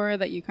passion for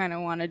that you kind of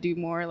want to do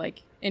more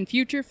in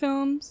future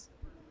films?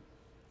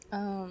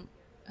 I'm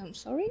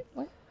sorry,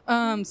 what?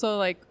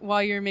 So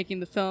while you're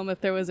making the film,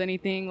 if there was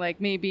anything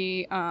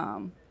maybe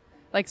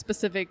like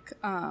specific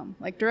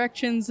like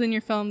directions in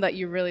your film that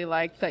you really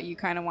like that you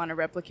kind of want to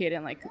replicate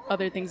in like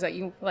other things that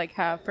you like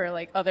have for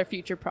like other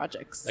future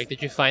projects? Like,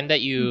 did you find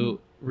that you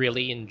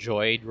really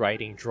enjoyed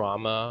writing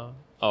drama,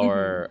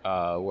 or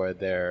were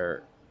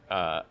there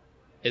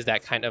is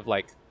that kind of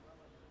like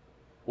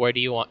where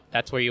do you want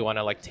that's where you want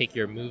to like take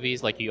your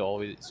movies, like you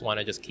always want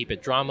to just keep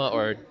it drama,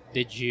 or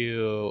did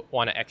you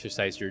want to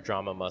exercise your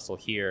drama muscle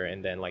here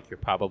and then like you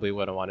probably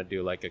wouldn't want to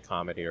do like a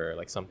comedy or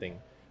like something?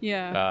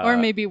 Yeah, or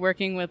maybe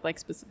working with like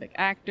specific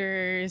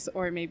actors,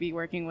 or maybe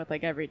working with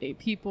like everyday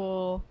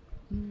people.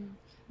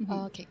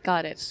 Okay,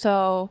 got it.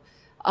 So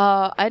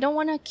I don't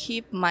want to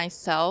keep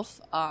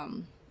myself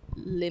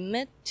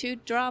limit to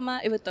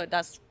drama, even though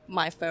that's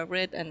my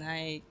favorite and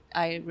I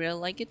really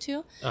like it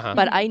too.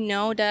 But I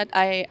know that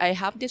I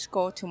have this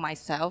goal to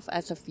myself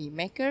as a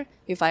filmmaker.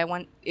 If I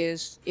want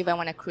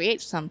to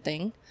create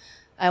something,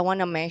 I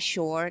want to make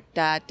sure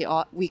that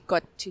we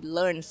got to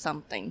learn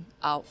something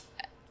out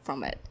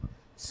from it.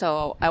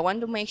 So I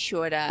want to make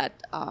sure that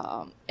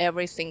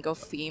every single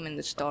theme in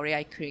the story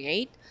I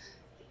create,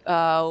 there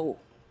are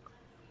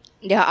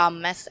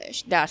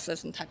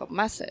certain type of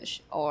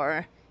message,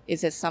 or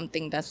is it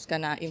something that's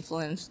gonna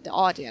influence the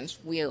audience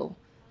view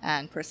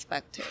and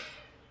perspective?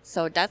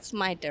 So that's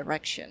my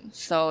direction.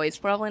 So it's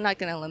probably not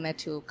gonna limit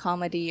to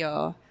comedy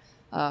or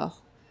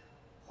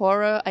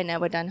horror. I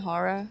never done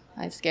horror.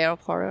 I'm scared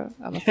of horror.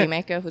 I'm a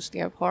filmmaker who's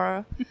scared of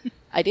horror.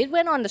 I did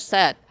went on the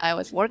set. I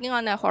was working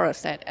on a horror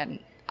set and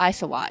I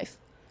survived.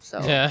 So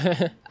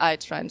I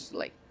try to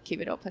like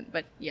keep it open.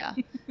 But yeah.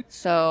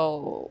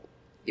 So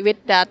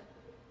with that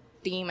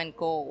theme and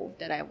goal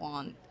that I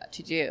want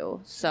to do,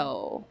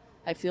 so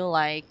I feel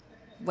like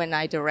when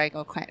I direct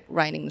or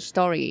writing a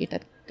story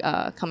that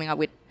coming up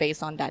with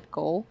based on that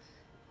goal,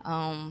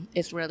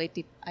 it's really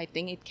I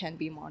think it can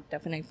be more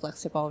definitely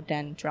flexible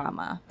than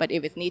drama. But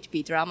if it needs to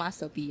be drama,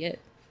 so be it.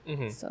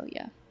 So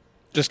yeah,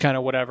 just kind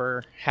of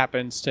whatever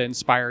happens to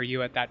inspire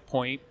you at that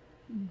point.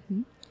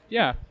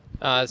 Yeah.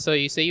 So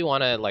you say you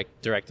want to like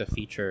direct a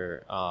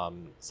feature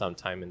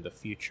sometime in the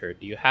future.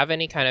 Do you have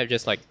any kind of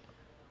just like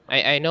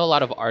I know a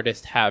lot of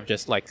artists have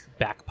just like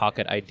back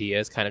pocket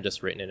ideas kind of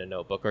just written in a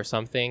notebook or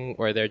something,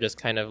 where they're just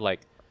kind of like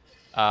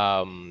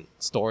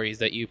stories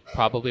that you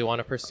probably want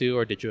to pursue,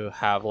 or did you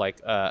have like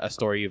a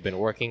story you've been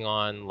working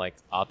on like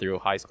all through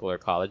high school or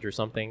college or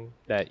something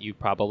that you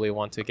probably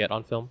want to get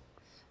on film?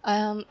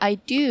 I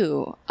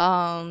do.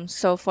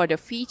 So for the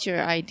feature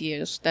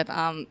ideas that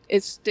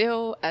it's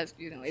still, as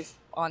you know, it's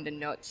on the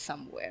notes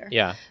somewhere.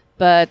 Yeah.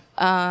 But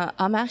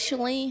I'm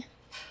actually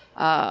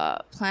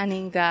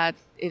planning that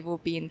it will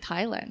be in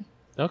Thailand.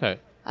 Okay.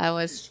 I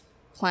was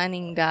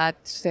planning that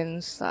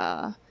since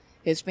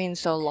it's been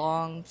so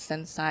long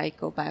since I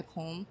go back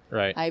home.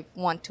 Right. I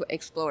want to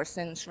explore,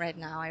 since right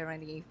now I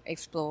already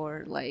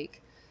explore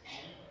like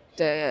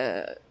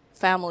the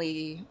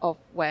family of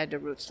where the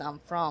roots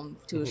I'm from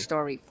to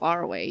story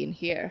Faraway in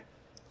here.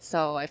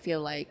 So I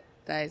feel like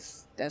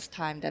there's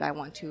time that I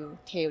want to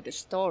tell the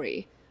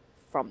story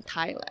from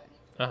Thailand.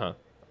 And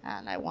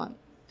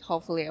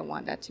hopefully I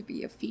want that to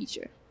be a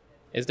feature.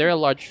 Is there a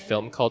large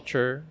film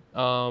culture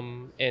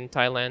in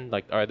Thailand?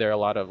 Like, are there a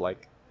lot of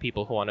like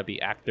people who want to be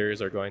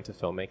actors or going to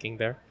filmmaking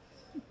there?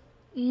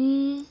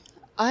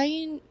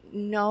 I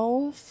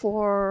know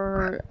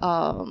for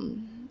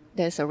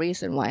there's a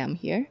reason why I'm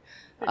here.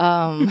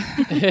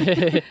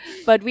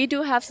 But we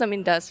do have some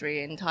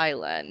industry in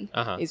Thailand.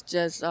 It's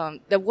just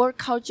the work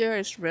culture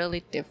is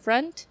really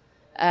different,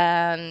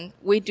 and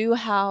we do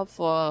have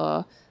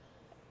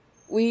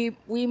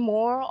we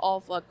more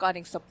of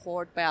getting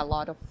support by a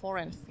lot of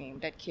foreign film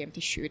that came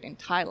to shoot in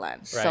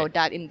Thailand. Right. So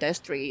that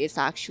industry is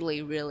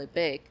actually really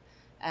big,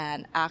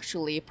 and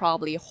actually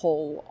probably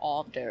whole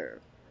of the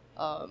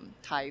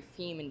Thai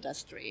film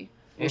industry,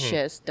 which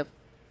is the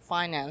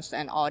finance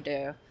and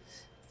other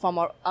from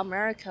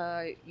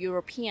America,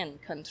 European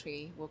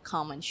country will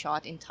come and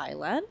shot in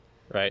Thailand.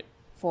 Right.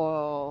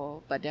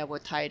 But they will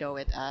title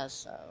it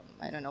as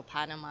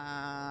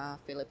Panama,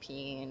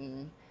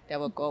 Philippines. They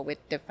will go with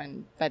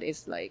different, but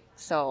it's like,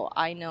 so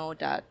I know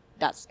that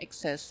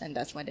exists and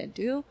that's what they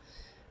do.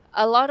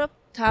 A lot of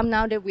time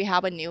now that we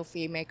have a new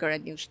filmmaker, a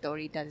new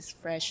story that is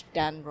fresh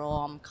than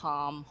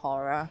rom-com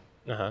horror.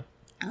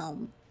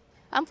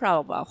 I'm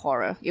proud about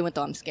horror, even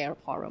though I'm scared of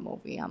horror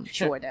movie. I'm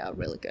sure they are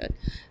really good.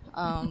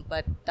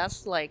 But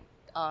that's like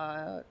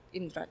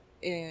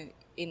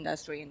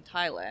industry in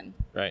Thailand.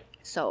 Right.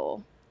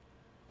 So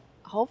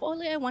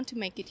hopefully I want to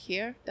make it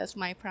here. That's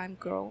my prime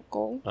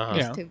goal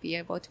is to be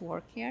able to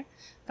work here.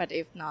 But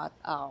if not,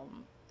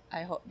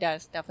 I hope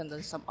there's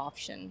definitely some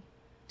option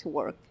to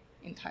work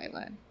in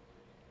Thailand.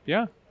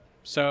 Yeah.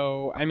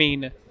 So, I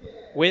mean,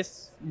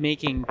 with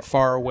making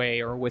Faraway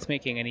or with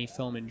making any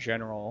film in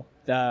general,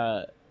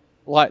 the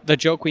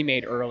joke we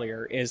made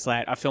earlier is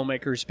that a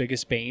filmmaker's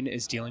biggest bane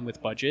is dealing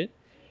with budget.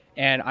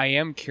 And I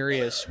am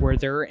curious, were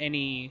there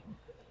any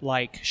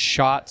like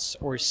shots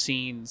or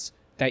scenes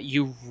that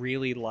you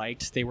really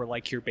liked? They were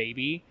like your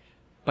baby,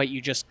 but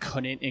you just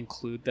couldn't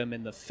include them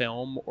in the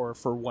film, or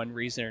for one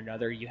reason or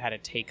another you had to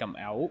take them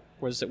out?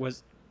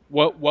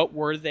 What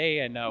were they,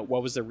 and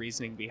what was the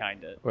reasoning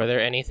behind it? Were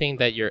there anything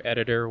that your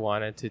editor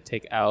wanted to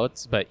take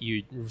out, but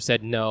you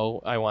said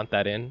no, I want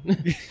that in?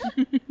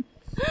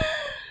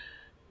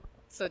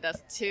 So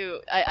that's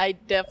two. I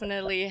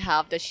definitely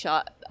have the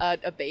shot,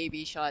 a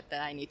baby shot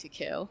that I need to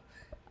kill.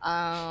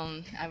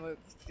 I will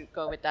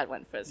go with that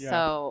one first. Yeah.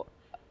 So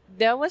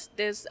there was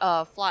this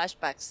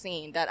flashback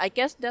scene that I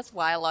guess that's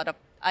why a lot of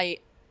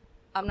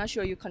I'm not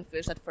sure you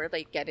confused at first, but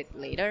you get it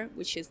later,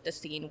 which is the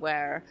scene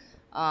where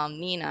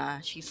Nina,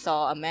 she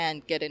saw a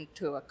man get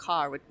into a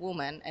car with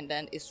woman, and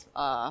then it's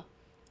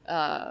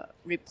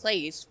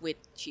replaced with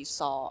she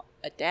saw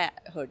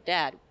her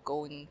dad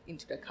going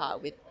into the car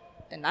with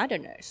another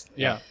nurse.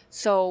 Yeah.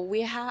 So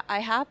I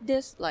have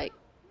this like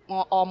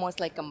almost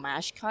like a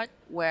mash cut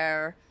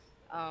where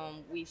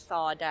we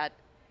saw that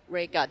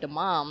Rega, the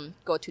mom,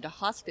 go to the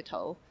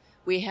hospital.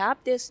 We have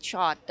this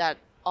shot that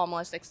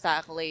almost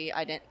exactly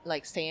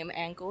like same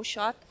angle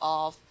shot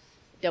of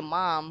the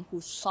mom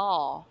who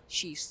saw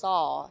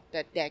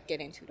that dad get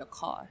into the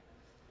car.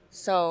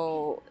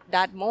 So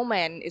that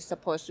moment is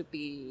supposed to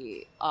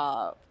be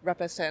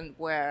represent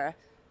where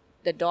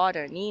the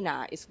daughter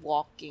Nina is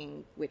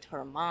walking with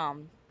her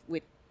mom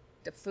with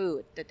the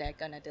food that they're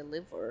gonna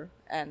deliver,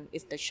 and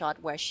it's the shot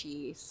where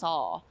she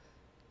saw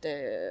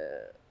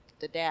the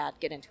dad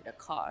get into the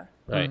car.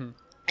 Right. Mhm.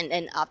 And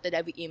then after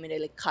that, we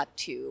immediately cut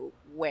to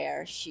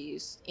where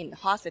she's in the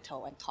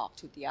hospital and talk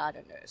to the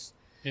other nurse.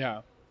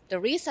 Yeah. The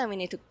reason we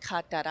need to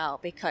cut that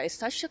out because it's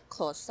such a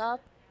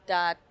close-up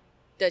that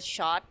the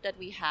shot that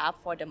we have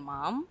for the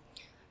mom,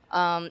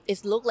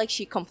 it looked like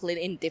she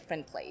completely in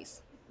different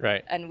place.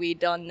 Right. And we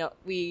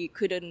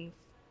couldn't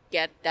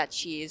get that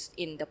she is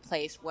in the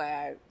place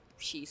where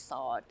she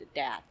saw the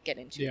dad get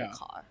into Yeah. the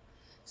car.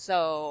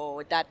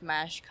 So that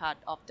mash cut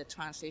of the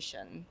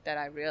transition that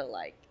I really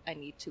like, I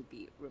need to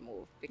be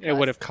removed because It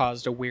would have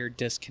caused a weird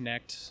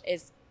disconnect.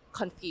 it's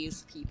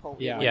confused people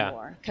Yeah. even Yeah.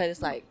 more because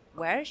it's like,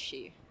 where is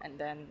she? And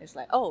then it's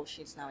like, oh,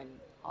 she's now in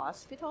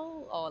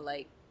hospital, or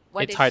like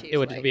what It's is hard. she? It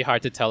would like, be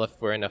hard to tell if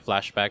we're in a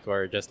flashback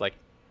or just like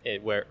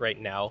where right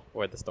now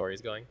where the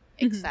story's going.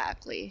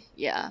 exactly.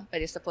 Yeah,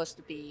 but it's supposed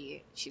to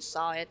be she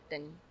saw it,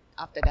 then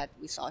after that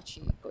we saw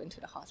she go into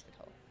the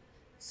hospital.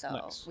 So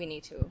Nice. we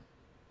need to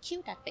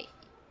kill that baby.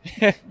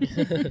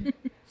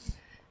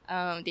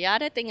 The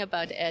other thing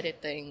about the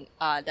editing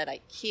that I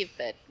keep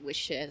it,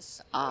 which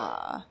is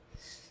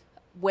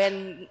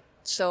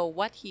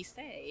what he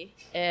say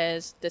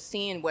is the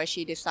scene where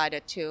she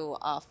decided to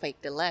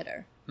fake the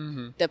letter.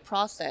 Mm-hmm. The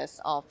process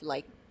of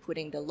like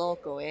putting the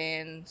logo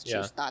in,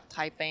 Yeah. to start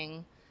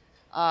typing.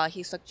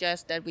 He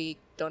suggests that we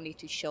don't need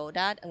to show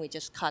that, and we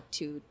just cut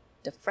to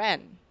the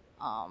friend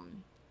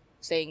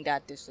saying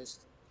that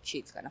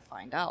she's gonna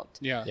find out.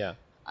 Yeah. Yeah.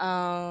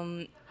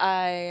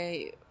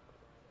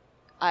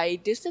 I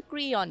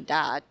disagree on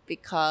that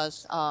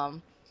because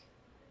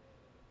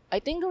I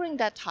think during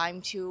that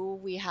time too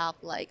we have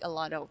like a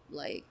lot of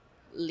like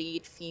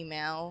lead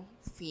female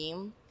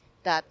theme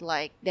that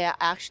like that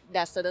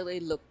suddenly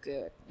look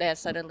good. They're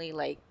suddenly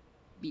like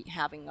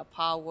having a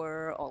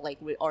power, or like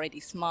we're already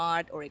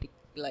smart, already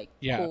like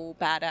Yeah. cool,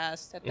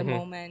 badass at the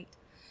moment.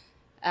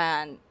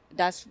 And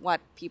that's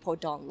what people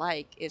don't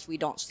like is we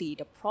don't see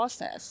the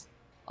process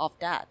of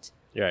that.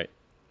 Right.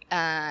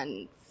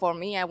 And for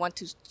me, I want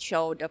to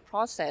show the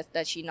process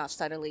that she not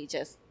suddenly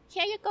just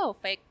here you go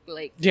fake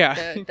like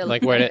Yeah. the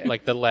Like where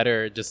like the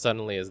letter just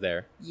suddenly is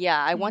there. yeah,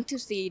 I want to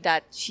see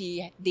that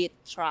she did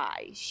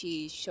try.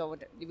 We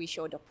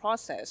showed the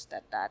process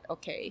that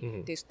okay,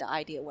 this is the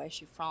idea where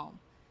she from,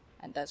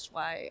 and that's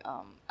why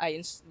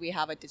we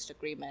have a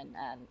disagreement,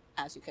 and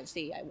as you can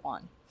see, I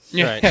won.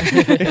 Right.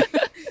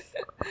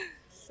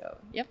 So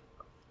yep.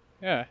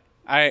 Yeah.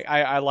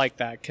 I like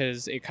that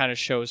because it kind of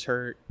shows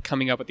her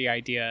coming up with the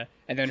idea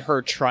and then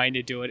her trying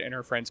to do it and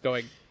her friends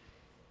going,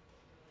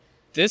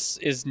 this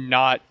is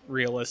not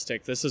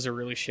realistic. This is a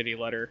really shitty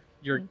letter.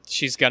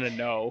 She's gonna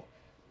know.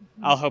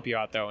 I'll help you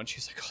out though. And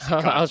she's like, oh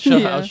my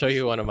God. I'll show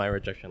you one of my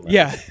rejection letters.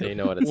 Yeah. So you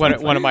know what it's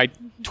one of my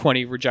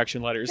 20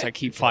 rejection letters I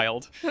keep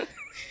filed.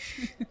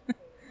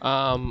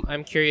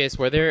 I'm curious,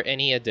 were there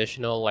any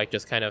additional like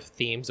just kind of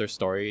themes or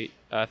story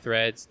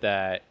threads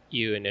that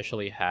you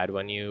initially had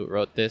when you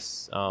wrote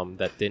this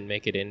that didn't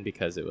make it in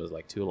because it was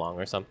like too long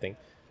or something?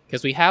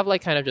 Because we have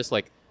like kind of just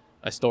like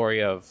a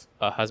story of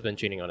a husband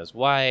cheating on his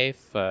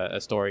wife, a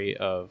story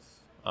of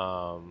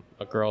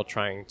a girl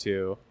trying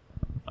to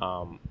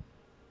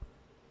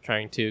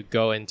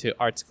go into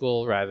art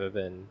school rather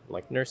than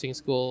like nursing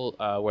school.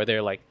 Were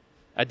there like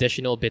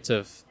additional bits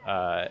of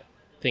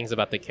things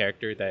about the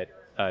character that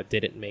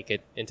didn't make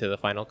it into the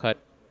final cut?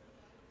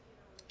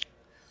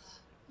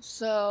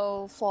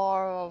 So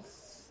for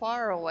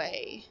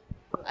Faraway,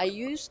 I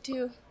used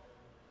to.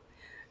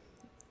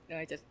 No,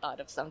 I just thought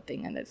of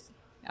something, and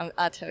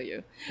I'll tell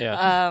you.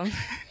 Yeah.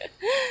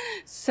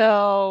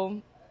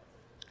 So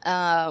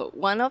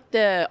one of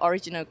the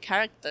original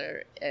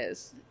character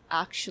is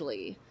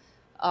actually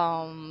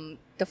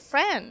the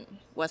friend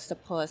was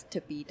supposed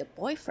to be the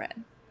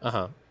boyfriend,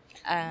 Uh-huh.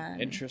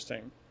 and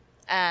Interesting.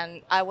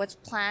 and I was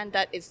planned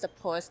that it's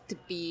supposed to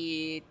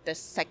be the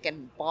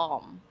second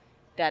bomb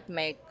that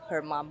make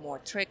her mom more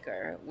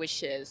trigger,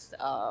 which is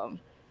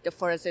the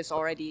first is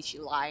already she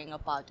lying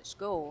about the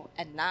school,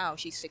 and now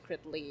she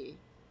secretly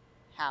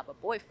have a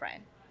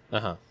boyfriend,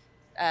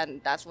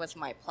 and that was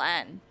my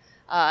plan.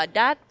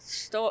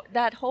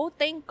 That whole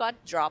thing got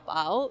dropped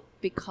out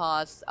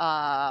because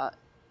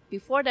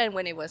before then,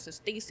 when it was a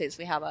thesis,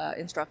 we have an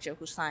instructor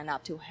who signed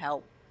up to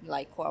help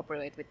like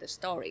cooperate with the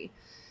story,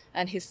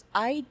 and his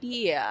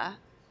idea,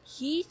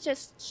 he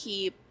just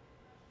keep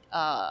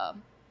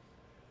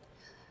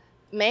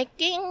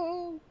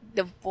making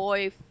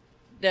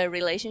the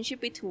relationship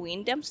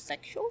between them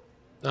sexual.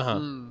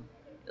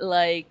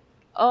 Like,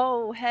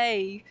 oh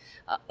hey,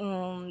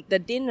 the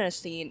dinner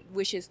scene,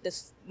 which is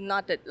this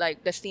not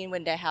the scene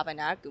when they have an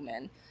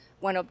argument.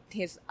 One of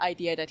his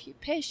idea that he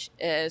pitched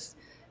is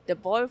the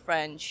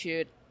boyfriend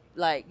should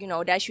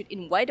they should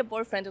invite the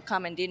boyfriend to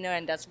come and dinner,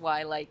 and that's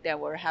why like they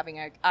were having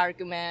an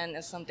argument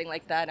or something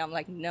like that. I'm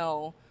like,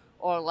 no.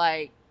 Or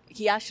like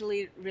he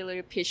actually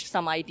really pitched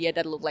some idea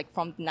that looked like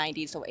from the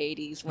 90s or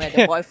 80s where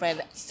the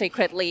boyfriend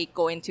secretly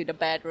go into the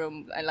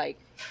bedroom and like,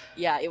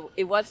 yeah,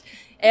 it was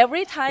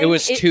every time. It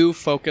was too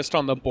focused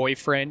on the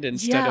boyfriend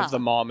instead of the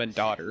mom and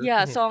daughter.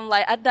 Yeah, so I'm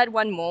like, at that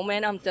one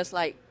moment, I'm just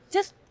like,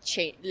 just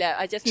change.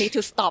 I just need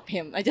to stop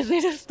him.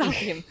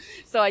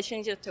 So I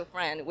changed it to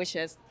friend, which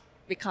has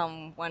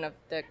become one of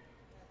the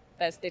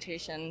best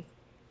decisions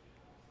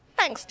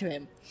thanks to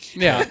him.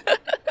 Yeah.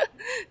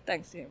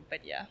 Thanks to him.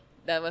 But yeah,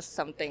 that was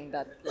something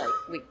that like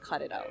we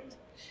cut it out.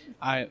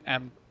 I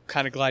am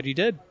kind of glad you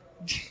did.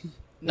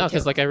 No,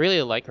 because like I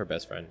really like her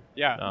best friend.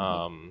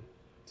 Yeah.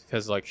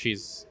 Because like she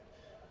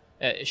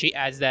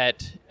adds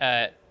that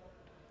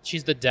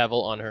she's the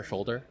devil on her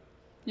shoulder.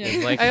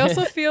 Yeah. Like I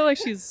also feel like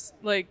she's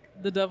like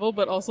the devil,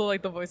 but also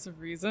like the voice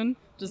of reason.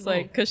 Just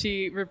like because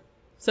she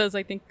says,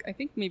 I think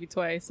maybe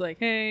twice, like,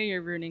 "Hey,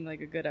 you're ruining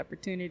like a good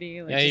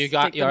opportunity." Like, yeah, you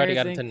already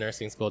got into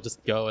nursing school.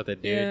 Just go with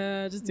it, dude.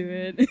 Yeah, just do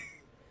it.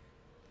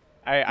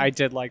 I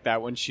did like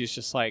that when she's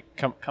just like,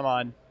 come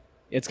on,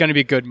 it's gonna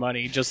be good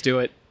money, just do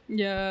it.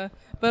 Yeah,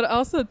 but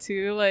also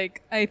too,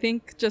 like, I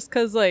think just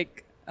because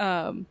like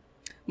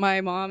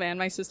my mom and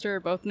my sister are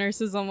both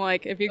nurses, I'm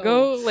like, if you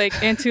go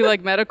like into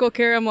like medical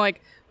care, I'm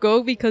like,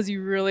 go because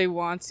you really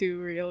want to,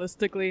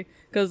 realistically,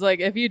 because like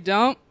if you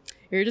don't,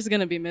 you're just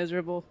gonna be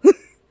miserable.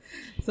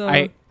 So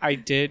I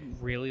did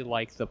really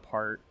like the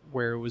part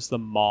where it was the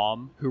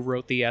mom who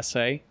wrote the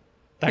essay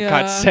that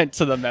got sent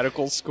to the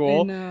medical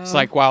school. It's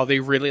like, wow, they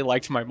really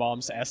liked my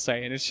mom's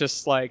essay, and it's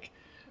just like,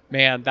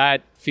 man,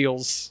 that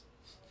feels.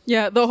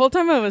 Yeah, the whole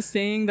time I was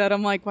saying that,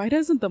 I'm like, why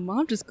doesn't the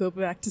mom just go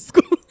back to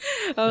school?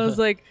 I was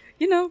like,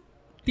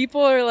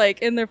 people are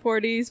like in their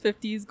 40s,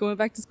 50s going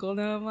back to school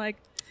now. I'm like,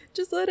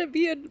 just let it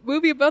be a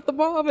movie about the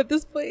mom at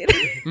this point.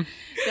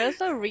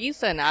 There's a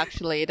reason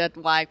actually that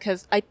why,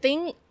 because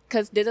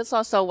this is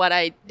also what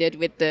I did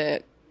with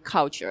the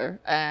culture,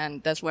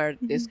 and that's where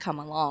this come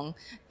along,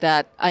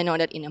 that I know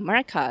that in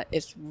America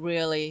it's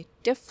really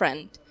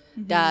different,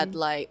 that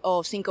like,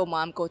 single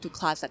mom go to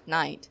class at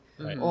night,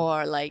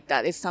 or like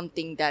that is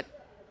something that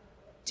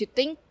to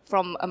think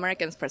from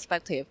Americans'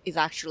 perspective is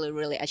actually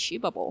really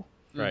achievable.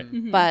 Right.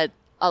 But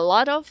a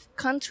lot of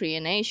country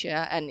in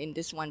Asia, and in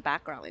this one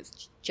background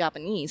is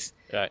Japanese,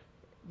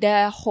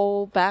 their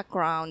whole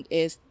background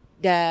is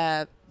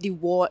the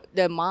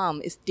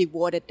mom is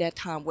devoted their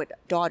time with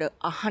daughter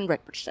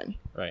 100%.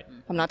 Right.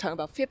 I'm not talking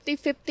about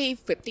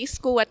 50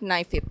 school at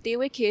night, 50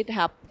 with kid,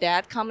 have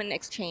dad come and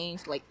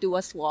exchange, like do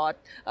a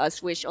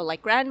switch, or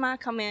like grandma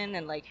come in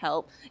and like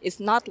help. It's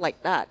not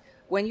like that.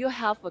 When you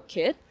have a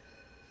kid,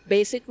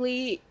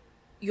 basically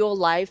your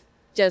life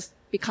just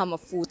become a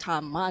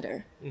full-time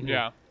mother.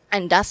 Yeah.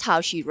 And that's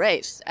how she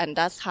raised, and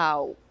that's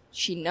how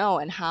she know,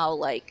 and how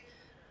like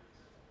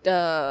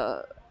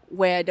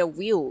where the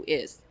will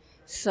is.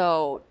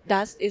 So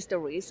that is the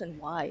reason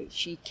why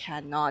she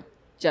cannot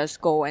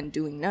just go and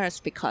do nurse,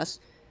 because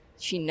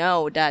she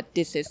know that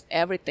this is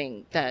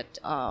everything that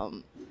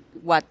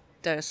what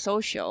the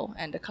social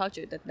and the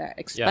culture that they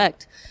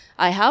expect.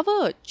 Yeah. I have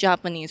a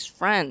Japanese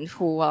friend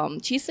who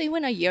she's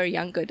even a year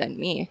younger than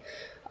me.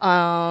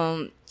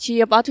 She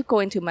about to go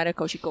into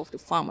medical. She goes to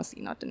pharmacy,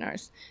 not the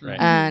nurse. Right.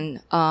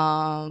 And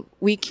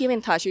we keep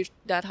in touch.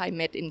 That I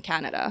met in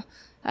Canada,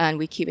 and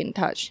we keep in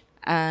touch.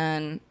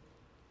 And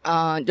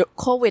the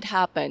COVID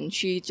happened.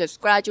 She just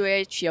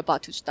graduated. She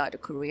about to start a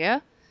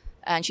career,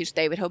 and she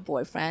stayed with her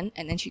boyfriend,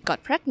 and then she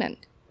got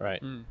pregnant.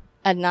 Right.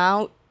 And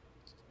now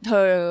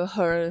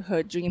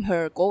her dream,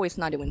 her goal is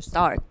not even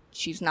start.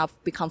 She's now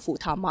become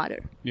full-time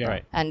mother. Yeah.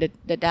 Right. And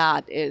the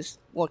dad is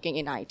working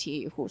in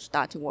IT, who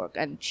start to work,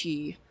 and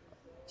she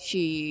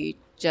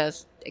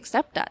just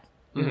accept that.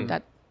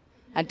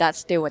 And that's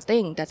still a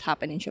thing that's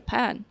happened in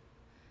Japan.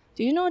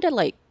 Do you know that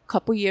like a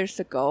couple years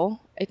ago,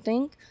 I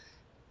think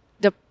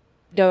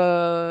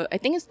I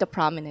think it's the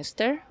Prime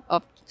Minister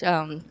of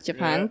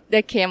Japan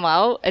that came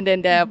out, and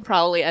then they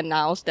probably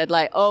announced that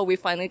like, we're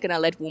finally gonna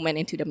let women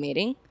into the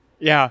meeting.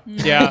 Yeah.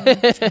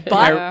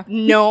 But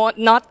no,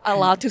 not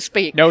allowed to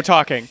speak. No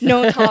talking.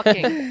 No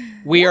talking.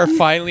 We are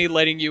finally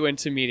letting you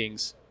into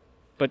meetings,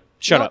 but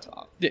shut No up.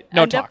 talk. No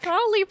And they'll talk.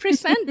 probably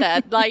present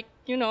that like,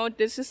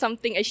 this is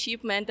something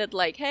achievement that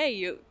like, hey,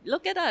 you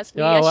look at us.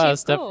 We Oh wow, achieved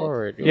step goal.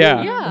 forward.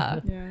 Yeah. Yeah.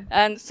 Yeah.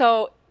 And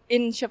so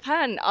in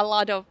Japan, a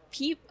lot of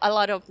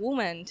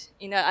women,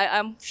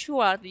 I'm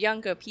sure the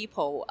younger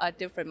people are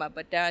different,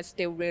 but they're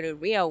still really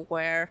real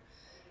where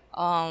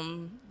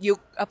you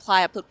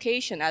apply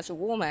application as a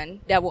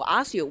woman, they will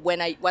ask you when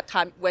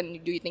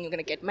do you think you're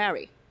gonna get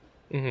married?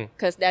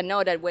 Because they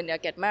know that when they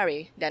get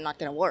married, they're not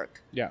gonna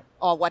work Yeah.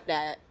 or what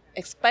they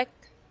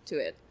expect to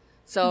it.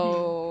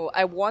 So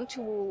I want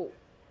to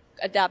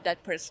adapt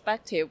that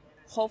perspective.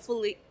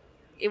 Hopefully,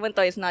 even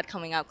though it's not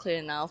coming out clear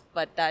enough,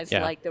 but that's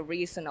Yeah. like the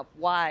reason of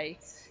why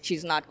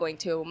she's not going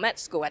to med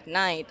school at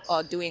night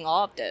or doing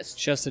all of this.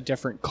 Just a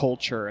different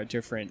culture, a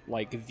different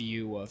like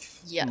view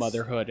of Yes.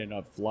 motherhood and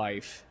of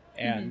life.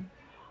 And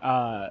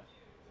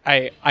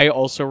I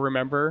also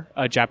remember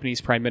a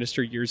Japanese prime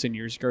minister years and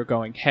years ago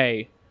going,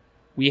 "Hey,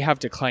 we have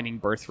declining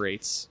birth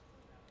rates.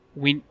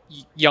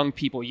 Young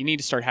people, you need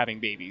to start having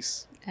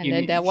babies." And You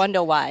then need- they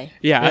wonder why.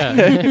 yeah.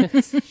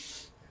 Yeah.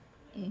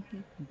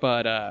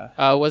 But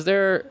Was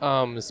there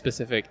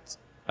specific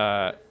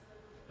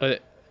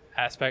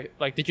aspect,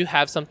 like did you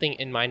have something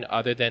in mind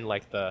other than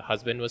like the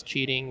husband was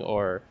cheating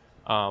or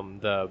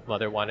the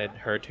mother wanted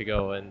her to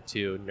go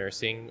into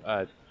nursing?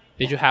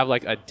 Did you have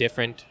like a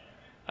different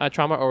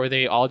trauma, or were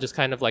they all just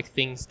kind of like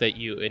things that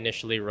you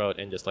initially wrote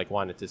and just like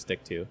wanted to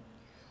stick to?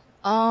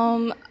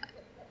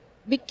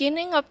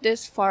 Beginning of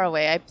this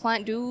Faraway,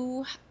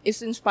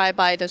 is inspired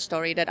by the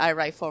story that I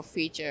write for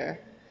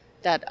feature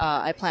that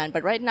I planned.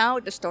 But right now,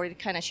 the story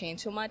kind of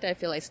changed too much. I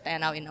feel like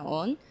stand out in their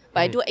own. But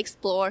I do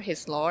explore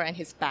his lore and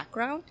his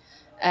background.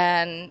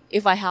 And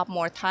if I have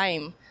more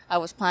time, I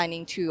was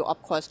planning to,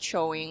 of course,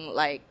 showing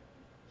like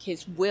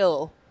his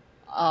will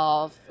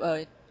of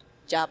a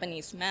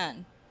Japanese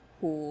man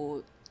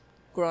who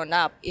grown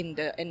up in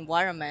the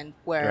environment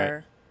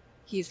where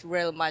he's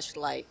real much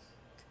like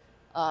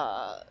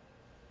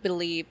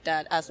believe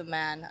that as a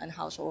man and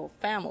household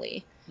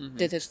family,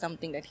 this is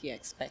something that he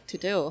expect to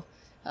do.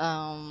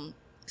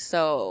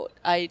 So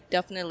I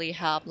definitely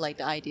have like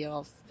the idea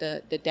of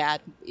the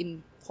dad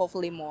in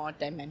hopefully more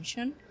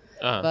dimension.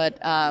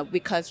 But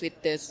because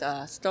with this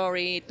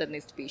story that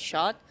needs to be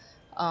shot,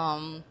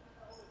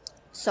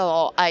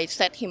 so I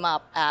set him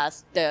up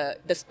as the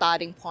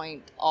starting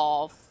point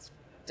of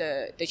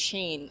the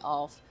chain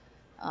of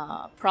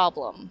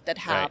problem that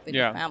have in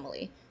Yeah. the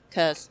family.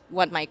 Because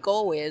what my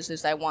goal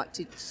is I want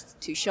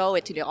to show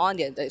it to the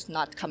audience that it's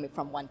not coming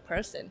from one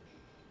person.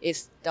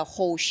 It's the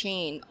whole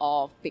chain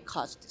of,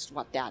 because this is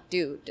what dad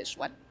do, this is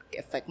what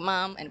affect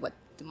mom, and what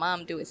the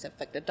mom do is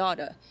affect the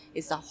daughter.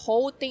 It's a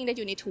whole thing that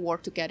you need to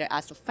work together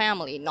as a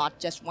family, not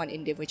just one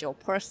individual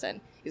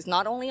person. It's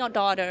not only your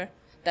daughter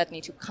that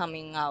need to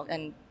coming out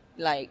and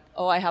like,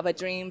 oh, I have a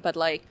dream, but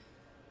like,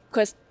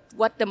 because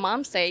what the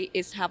mom say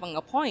is having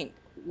a point.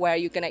 Where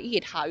you're gonna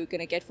eat, how you're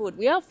gonna get food.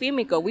 We are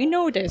filmmaker, we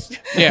know this.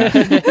 yeah.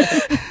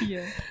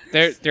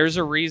 Yeah. There's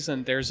a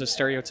reason there's a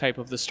stereotype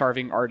of the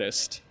starving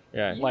artist.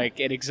 Yeah. Like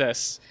it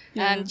exists.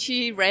 And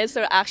she raised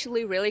a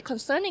actually really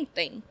concerning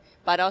thing.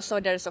 But also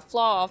there's a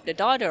flaw of the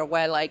daughter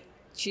where like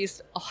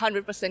she's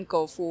 100%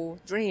 go full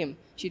dream.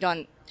 She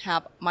don't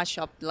have much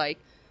of like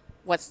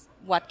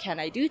what can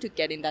I do to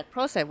get in that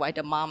process. Why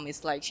the mom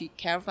is like she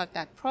care about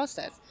that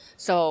process.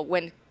 So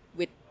when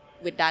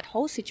with that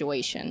whole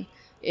situation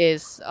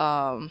is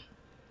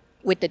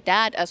with the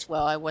dad as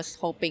well, I was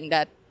hoping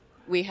that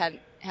we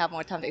have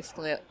more time to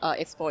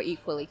explore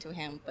equally to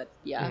him. But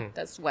yeah,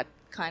 that's what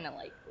kind of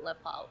like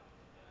left out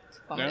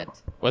from Yeah. it.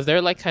 Was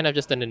there like kind of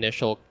just an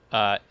initial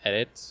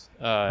edit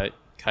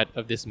cut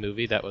of this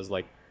movie that was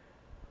like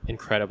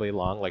incredibly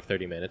long, like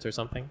 30 minutes or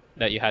something,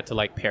 that you had to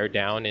like pare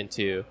down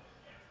into,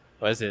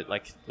 was it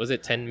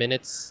 10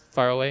 minutes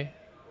far away?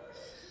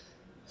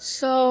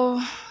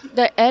 So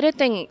the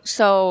editing,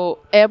 so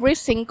every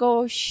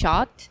single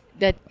shot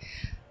that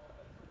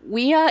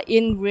we are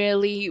in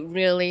really,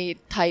 really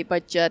tight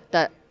budget,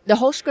 that the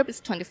whole script is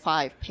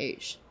 25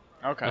 page.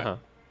 Okay. Uh-huh.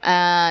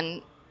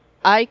 And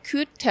I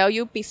could tell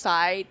you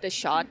beside the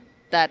shot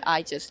that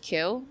I just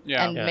killed,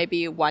 Yeah. and Yeah.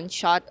 maybe one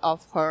shot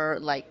of her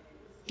like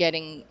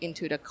getting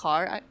into the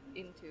car,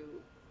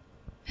 into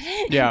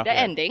Yeah. the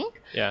ending.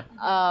 Yeah.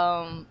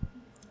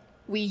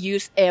 We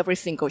use every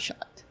single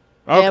shot.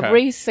 Okay.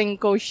 Every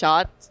single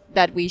shot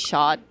that we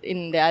shot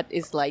in that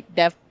is like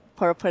that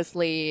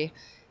purposely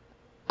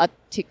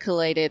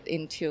articulated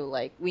into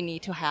like we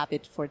need to have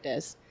it for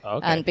this.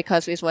 Okay. And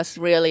because it was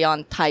really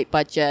on tight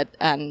budget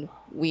and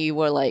we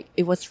were like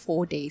it was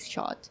 4 days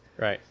shot.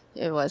 Right.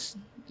 It was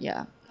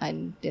I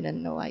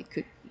didn't know I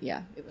could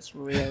it was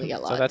really a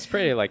lot. So that's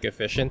pretty like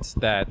efficient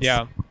that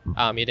Yeah.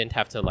 you didn't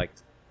have to like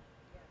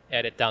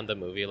edit down the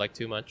movie like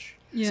too much.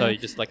 Yeah. So you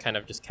just like kind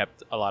of just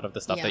kept a lot of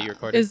the stuff that Yeah. you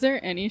recorded. Is there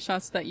any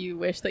shots that you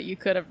wish that you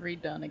could have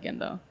redone again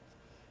though?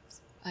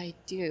 I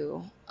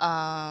do.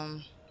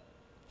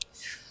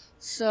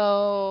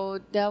 So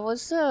there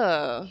was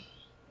the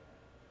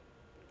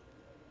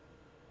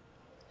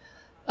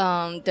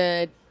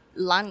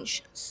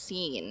lunch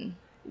scene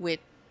with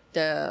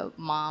the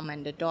mom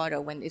and the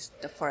daughter when it's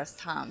the first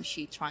time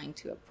she trying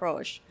to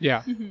approach.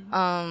 Yeah.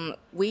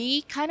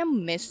 We kind of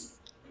miss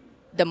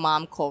the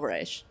mom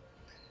coverage.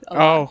 a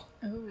lot.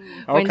 Oh.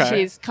 When Okay.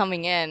 she's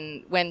coming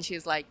in, when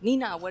she's like,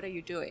 Nina, what are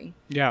you doing?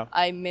 Yeah.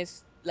 I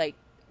miss, like,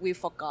 we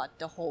forgot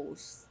the whole,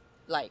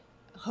 like,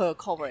 her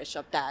coverage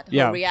of that, her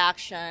Yeah.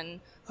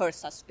 reaction, her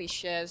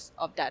suspicious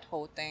of that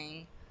whole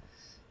thing.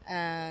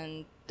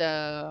 And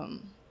the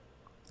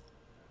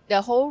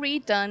whole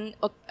redone,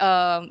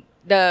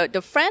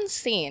 the friend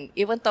scene,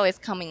 even though it's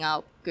coming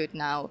out good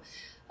now,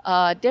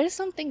 there's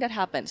something that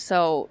happened.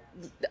 So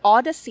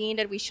all the scene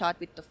that we shot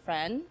with the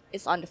friend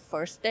is on the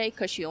first day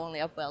because she only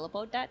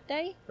available that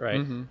day.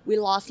 Right. We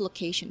lost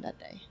location that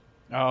day.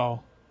 Oh.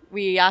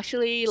 We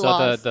actually So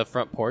lost. the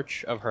front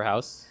porch of her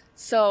house.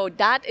 So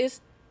that is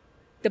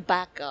the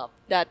backup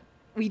that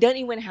we don't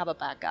even have a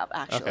backup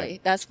actually. Okay.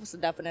 That's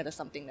definitely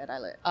something that I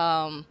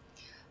like.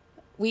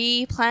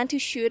 We plan to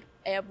shoot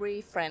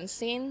every friend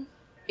scene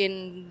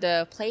in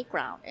the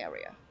playground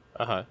area.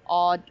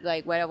 Or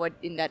like wherever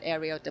in that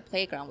area of the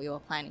playground we were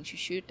planning to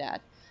shoot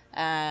that.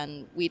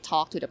 And we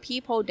talk to the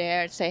people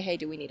there, say, hey,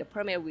 do we need a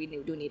permit?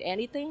 Do need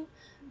anything?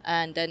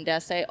 And then they'll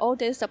say, oh,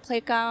 there's a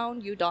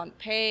playground, you don't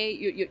pay,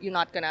 you're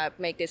not gonna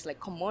make this like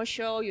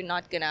commercial, you're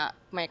not gonna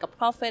make a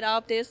profit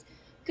out of this.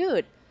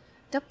 Good.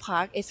 The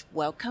park is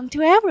welcome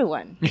to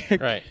everyone.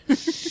 Right.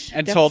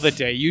 Until the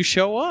day you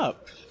show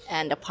up.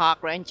 And the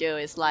park ranger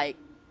is like,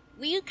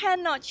 we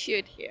cannot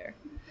shoot here.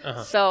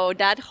 So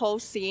that whole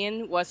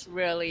scene was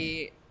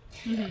really,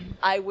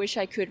 I wish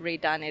I could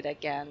redone it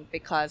again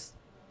because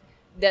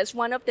there's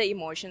one of the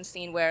emotion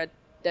scene where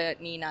the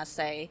Nina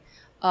say,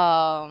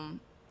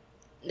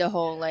 the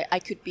whole like, I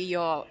could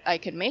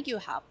make you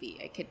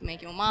happy. I could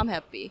make your mom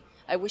happy.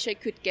 I wish I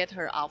could get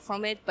her out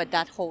from it, but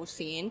that whole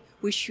scene,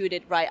 we shoot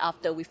it right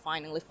after we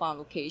finally found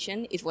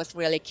location. It was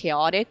really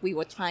chaotic. We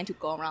were trying to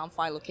go around,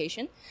 find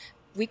location.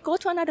 We go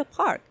to another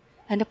park,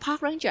 and the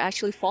park ranger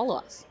actually follow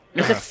us.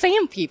 It's the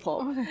same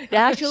people. They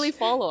actually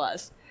follow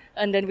us.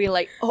 And then we're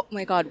like, oh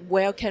my God,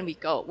 where can we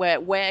go?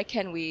 Where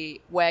can we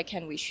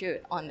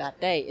shoot on that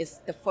day? It's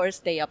the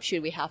first day of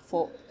shoot. We have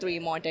 3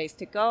 more days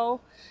to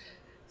go.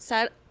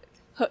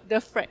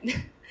 The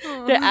friend,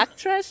 the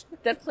actress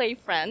that played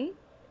friend,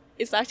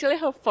 it's actually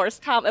her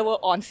first time ever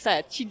on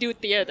set. She do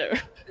theater.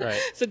 Right.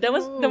 So that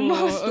was the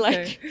most okay.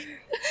 like,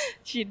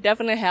 she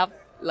definitely have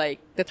like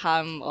the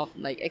time of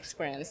like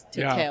experience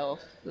to tell.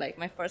 Like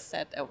my first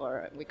set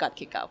ever, we got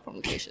kicked out from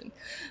location.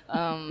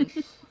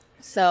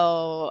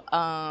 So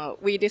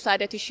we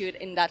decided to shoot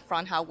in that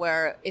front house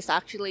where it's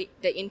actually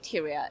the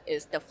interior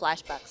is the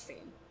flashback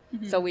scene.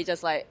 So we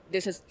just like,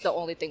 this is the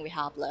only thing we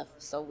have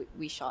left. So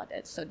we shot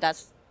it. So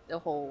that's the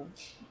whole,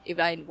 if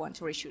I want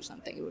to reshoot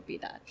something, it would be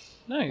that.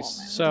 Nice.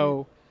 moment.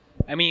 So,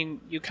 I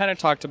mean, you kind of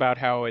talked about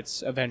how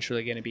it's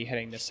eventually going to be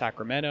heading to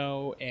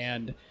Sacramento,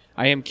 and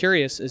I am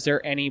curious, is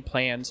there any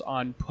plans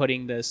on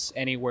putting this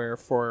anywhere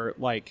for,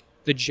 like,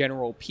 the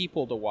general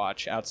people to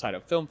watch outside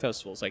of film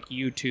festivals, like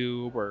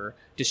YouTube, or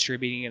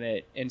distributing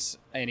it in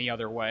any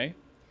other way?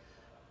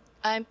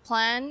 I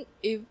plan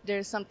if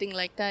there's something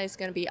like that, it's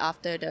gonna be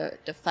after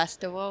the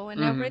festival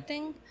and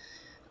everything.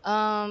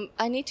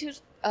 I need to.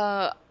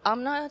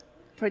 I'm not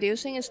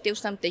producing; it's still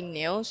something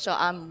new, so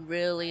I'm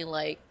really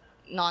like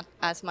not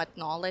as much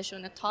knowledge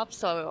on the top.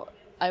 So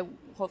I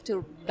hope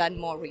to done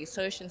more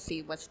research and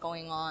see what's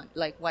going on,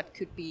 like what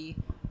could be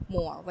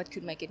more, what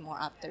could make it more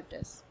after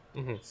this.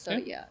 So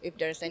yeah, if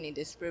there's any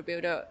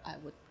distributor, I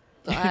would.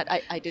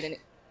 I didn't.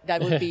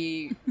 That would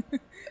be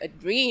a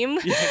dream.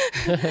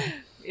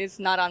 It's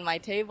not on my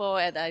table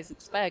as I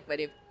expect,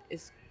 but if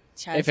it's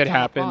chance If it come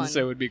happens,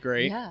 upon, it would be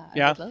great. Yeah,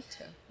 I would love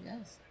to.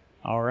 Yes.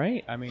 All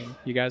right. I mean,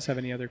 you guys have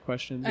any other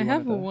questions? I you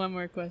have wanted to- one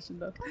more question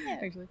though,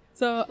 actually.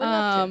 So,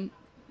 love to.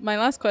 my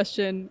last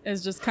question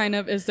is just kind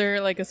of, is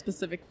there like a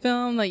specific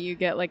film that you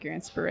get like your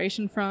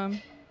inspiration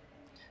from?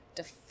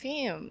 The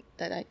film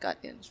that I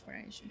got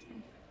inspiration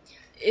from,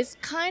 it's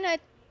kind of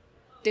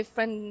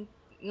different,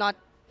 not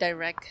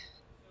direct.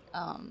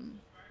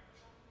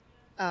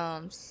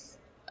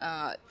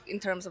 In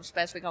terms of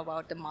specific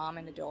about the mom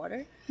and the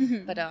daughter,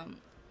 but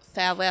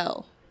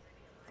Farewell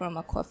from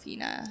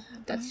Aquafina.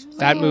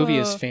 That movie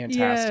is Oh,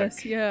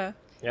 fantastic. Yes, yeah.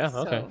 Yeah. So,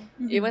 Okay.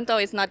 even though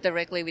it's not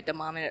directly with the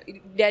mom,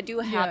 they do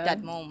have Yeah.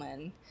 that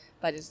moment,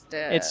 but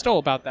It's still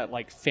about that,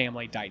 like,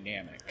 family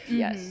dynamic.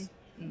 yes.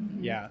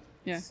 Yeah.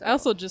 Yeah. So- I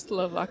also just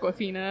love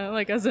Aquafina,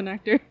 like as an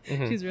actor.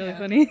 She's really Yeah.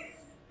 funny.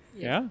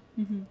 Yeah.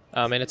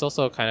 And it's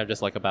also kind of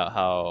just like about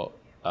how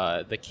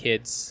the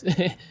kids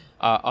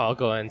all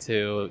go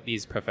into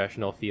these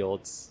professional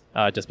fields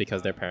just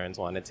because their parents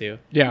wanted to.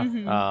 Yeah.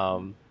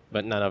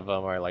 But none of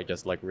them are like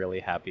just like really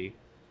happy.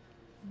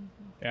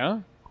 Yeah.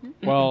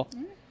 Well,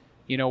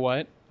 you know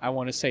what? I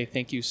want to say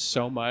thank you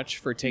so much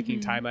for taking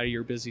time out of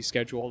your busy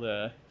schedule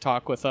to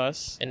talk with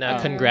us. And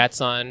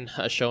congrats on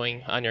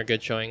showing on your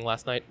good showing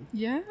last night.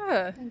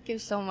 Yeah. Thank you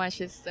so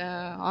much. It's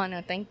an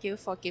honor. Thank you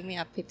for giving me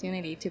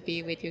opportunity to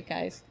be with you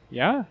guys.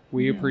 Yeah,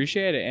 we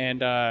appreciate it.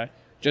 And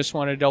just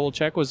want to double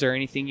check. Was there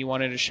anything you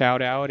wanted to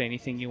shout out?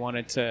 Anything you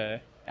wanted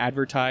to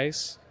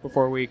advertise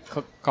before we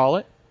call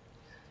it?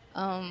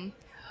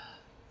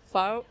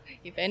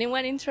 If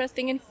anyone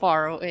interested in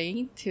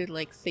Faraway to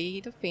like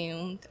see the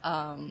film,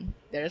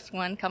 there's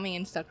one coming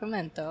in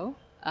Sacramento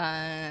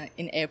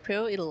in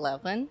April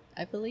 11,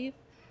 I believe.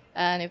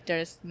 And if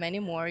there's many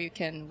more, you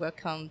can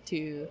welcome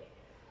to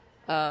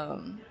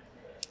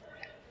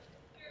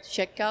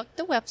check out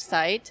the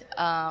website.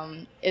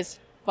 It's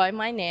by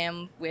my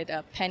name with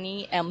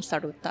Penny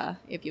Mongkolsutee.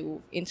 If you're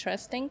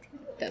interested,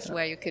 that's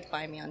where you could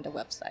find me on the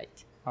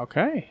website.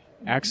 Okay,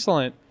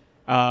 excellent.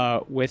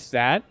 With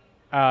that,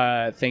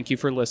 thank you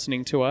for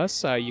listening to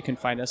us. You can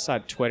find us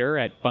on Twitter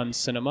at Bun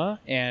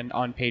Cinema and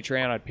on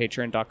Patreon at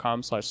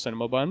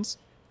patreon.com/cinemabuns.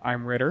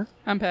 I'm Ritter.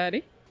 I'm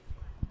Patty.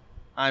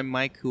 I'm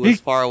Mike, who is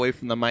far away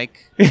from the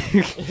mic. Okay,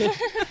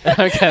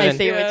 I then.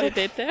 see what you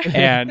did there.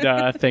 And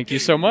thank you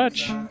so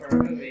much.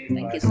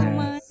 Thank you so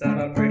much. Some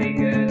are pretty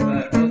good,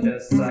 but we'll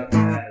just suck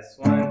ass.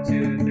 1,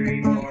 2,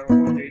 3, 4,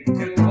 4, 3,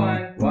 2,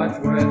 1. Watch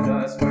with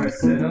us, we're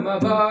Cinema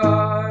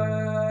Buns.